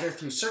 either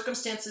through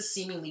circumstances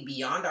seemingly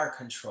beyond our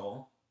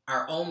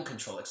own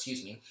control,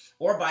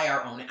 or by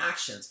our own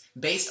actions,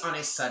 based on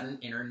a sudden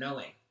inner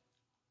knowing.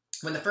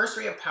 When the first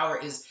ray of power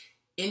is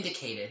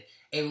indicated,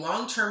 a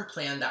long-term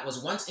plan that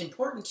was once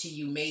important to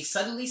you may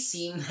suddenly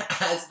seem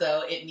as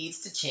though it needs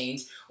to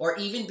change or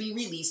even be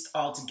released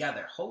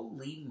altogether.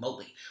 Holy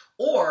moly.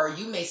 Or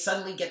you may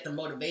suddenly get the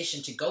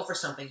motivation to go for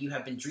something you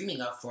have been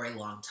dreaming of for a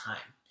long time.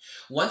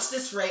 Once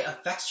this ray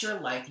affects your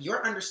life,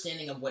 your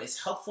understanding of what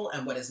is helpful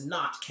and what is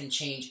not can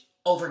change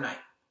overnight.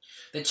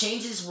 The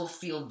changes will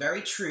feel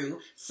very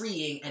true,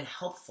 freeing, and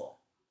helpful.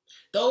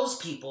 Those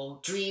people,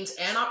 dreams,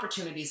 and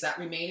opportunities that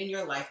remain in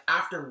your life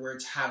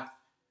afterwards have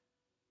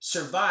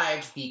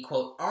survived the,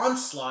 quote,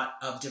 onslaught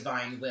of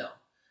divine will.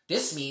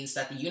 This means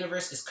that the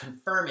universe is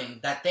confirming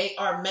that they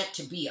are meant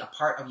to be a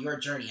part of your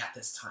journey at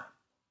this time.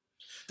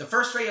 The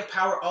first ray of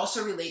power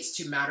also relates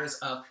to matters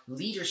of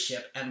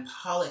leadership and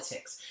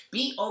politics.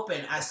 Be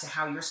open as to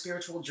how your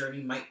spiritual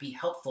journey might be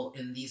helpful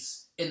in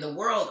the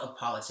world of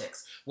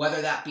politics,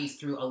 whether that be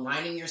through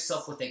aligning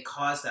yourself with a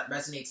cause that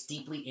resonates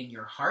deeply in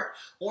your heart,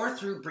 or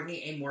through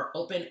bringing a more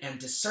open and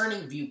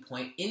discerning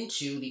viewpoint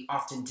into the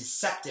often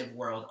deceptive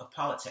world of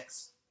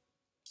politics.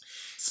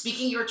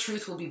 Speaking your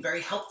truth will be very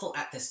helpful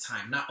at this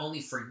time, not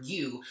only for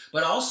you,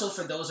 but also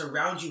for those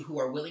around you who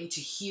are willing to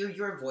hear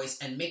your voice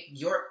and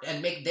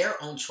make their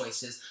own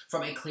choices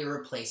from a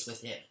clearer place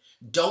within.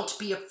 Don't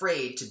be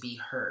afraid to be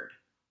heard.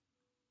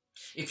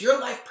 If your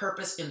life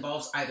purpose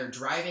involves either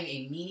driving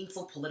a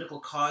meaningful political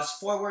cause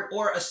forward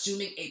or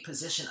assuming a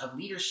position of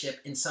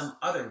leadership in some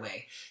other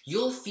way,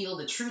 you'll feel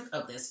the truth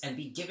of this and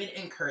be given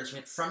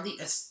encouragement from the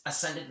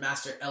Ascended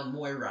Master El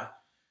Moria,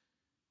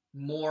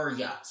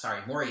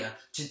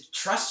 to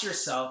trust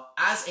yourself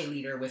as a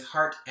leader with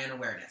heart and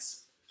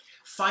awareness.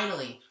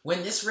 Finally,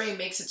 when this ray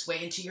makes its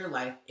way into your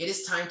life, it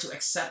is time to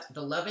accept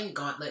the loving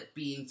gauntlet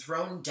being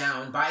thrown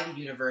down by the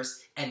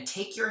universe and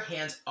take your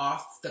hands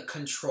off the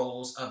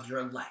controls of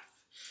your life.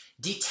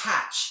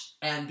 Detach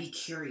and be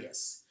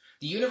curious.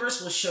 The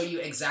universe will show you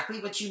exactly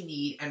what you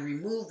need and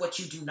remove what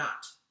you do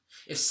not.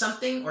 If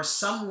something or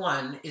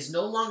someone is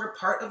no longer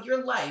part of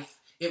your life,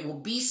 it will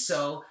be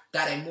so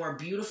that a more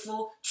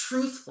beautiful,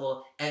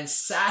 truthful, and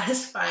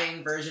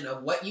satisfying version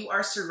of what you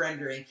are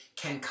surrendering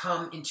can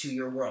come into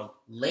your world.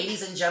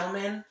 Ladies and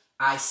gentlemen,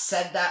 I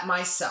said that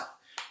myself.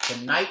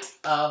 The Knight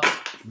of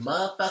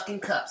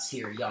motherfucking Cups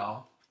here,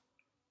 y'all.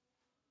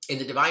 In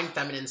the Divine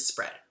Feminine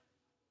spread.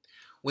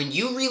 When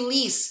you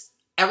release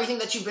everything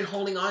that you've been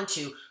holding on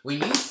to, when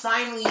you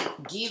finally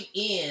give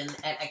in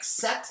and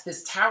accept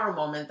this Tower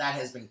moment that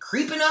has been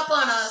creeping up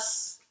on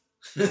us,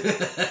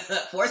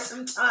 for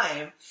some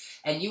time,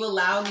 and you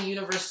allow the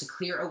universe to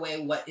clear away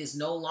what is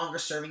no longer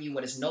serving you,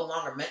 what is no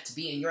longer meant to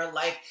be in your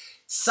life,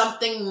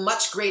 something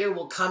much greater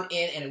will come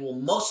in, and it will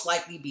most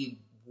likely be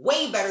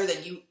way better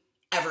than you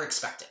ever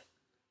expected.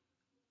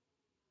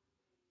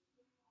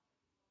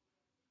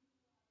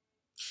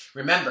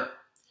 Remember,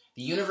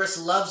 the universe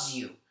loves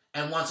you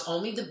and wants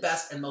only the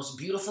best and most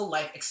beautiful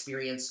life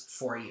experience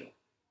for you.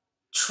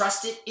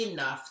 Trust it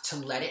enough to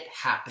let it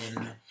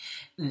happen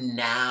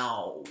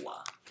now.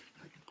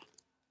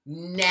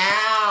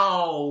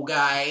 Now,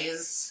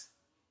 guys.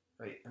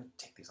 Wait, let me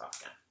take these off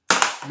again.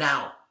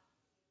 Now.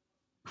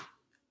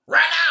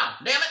 Right now,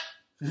 damn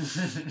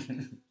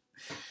it.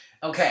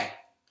 Okay,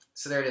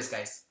 so there it is,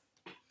 guys.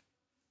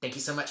 Thank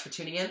you so much for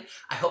tuning in.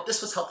 I hope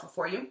this was helpful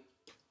for you.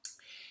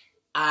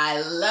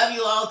 I love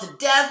you all to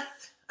death.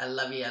 I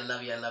love you, I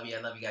love you, I love you, I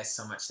love you guys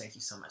so much. Thank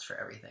you so much for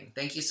everything.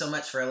 Thank you so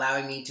much for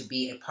allowing me to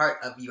be a part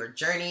of your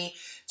journey,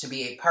 to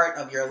be a part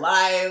of your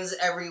lives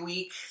every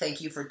week.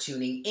 Thank you for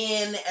tuning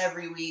in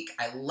every week.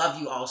 I love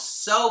you all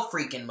so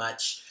freaking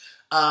much.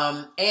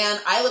 And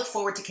I look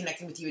forward to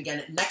connecting with you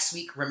again next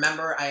week.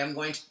 Remember, I'm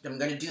going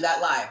to do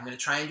that live. I'm going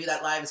to try and do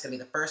that live. It's going to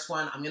be the first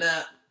one. I'm going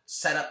to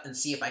set up and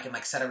see if I can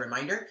set a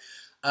reminder.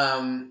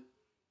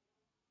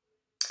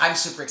 I'm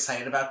super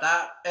excited about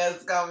that.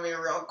 It's gonna be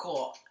real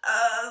cool.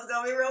 It's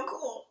gonna be real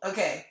cool.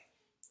 Okay.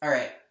 All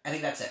right. I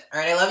think that's it. All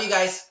right. I love you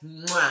guys.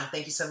 Mwah.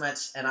 Thank you so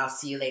much. And I'll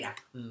see you later.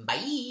 Bye.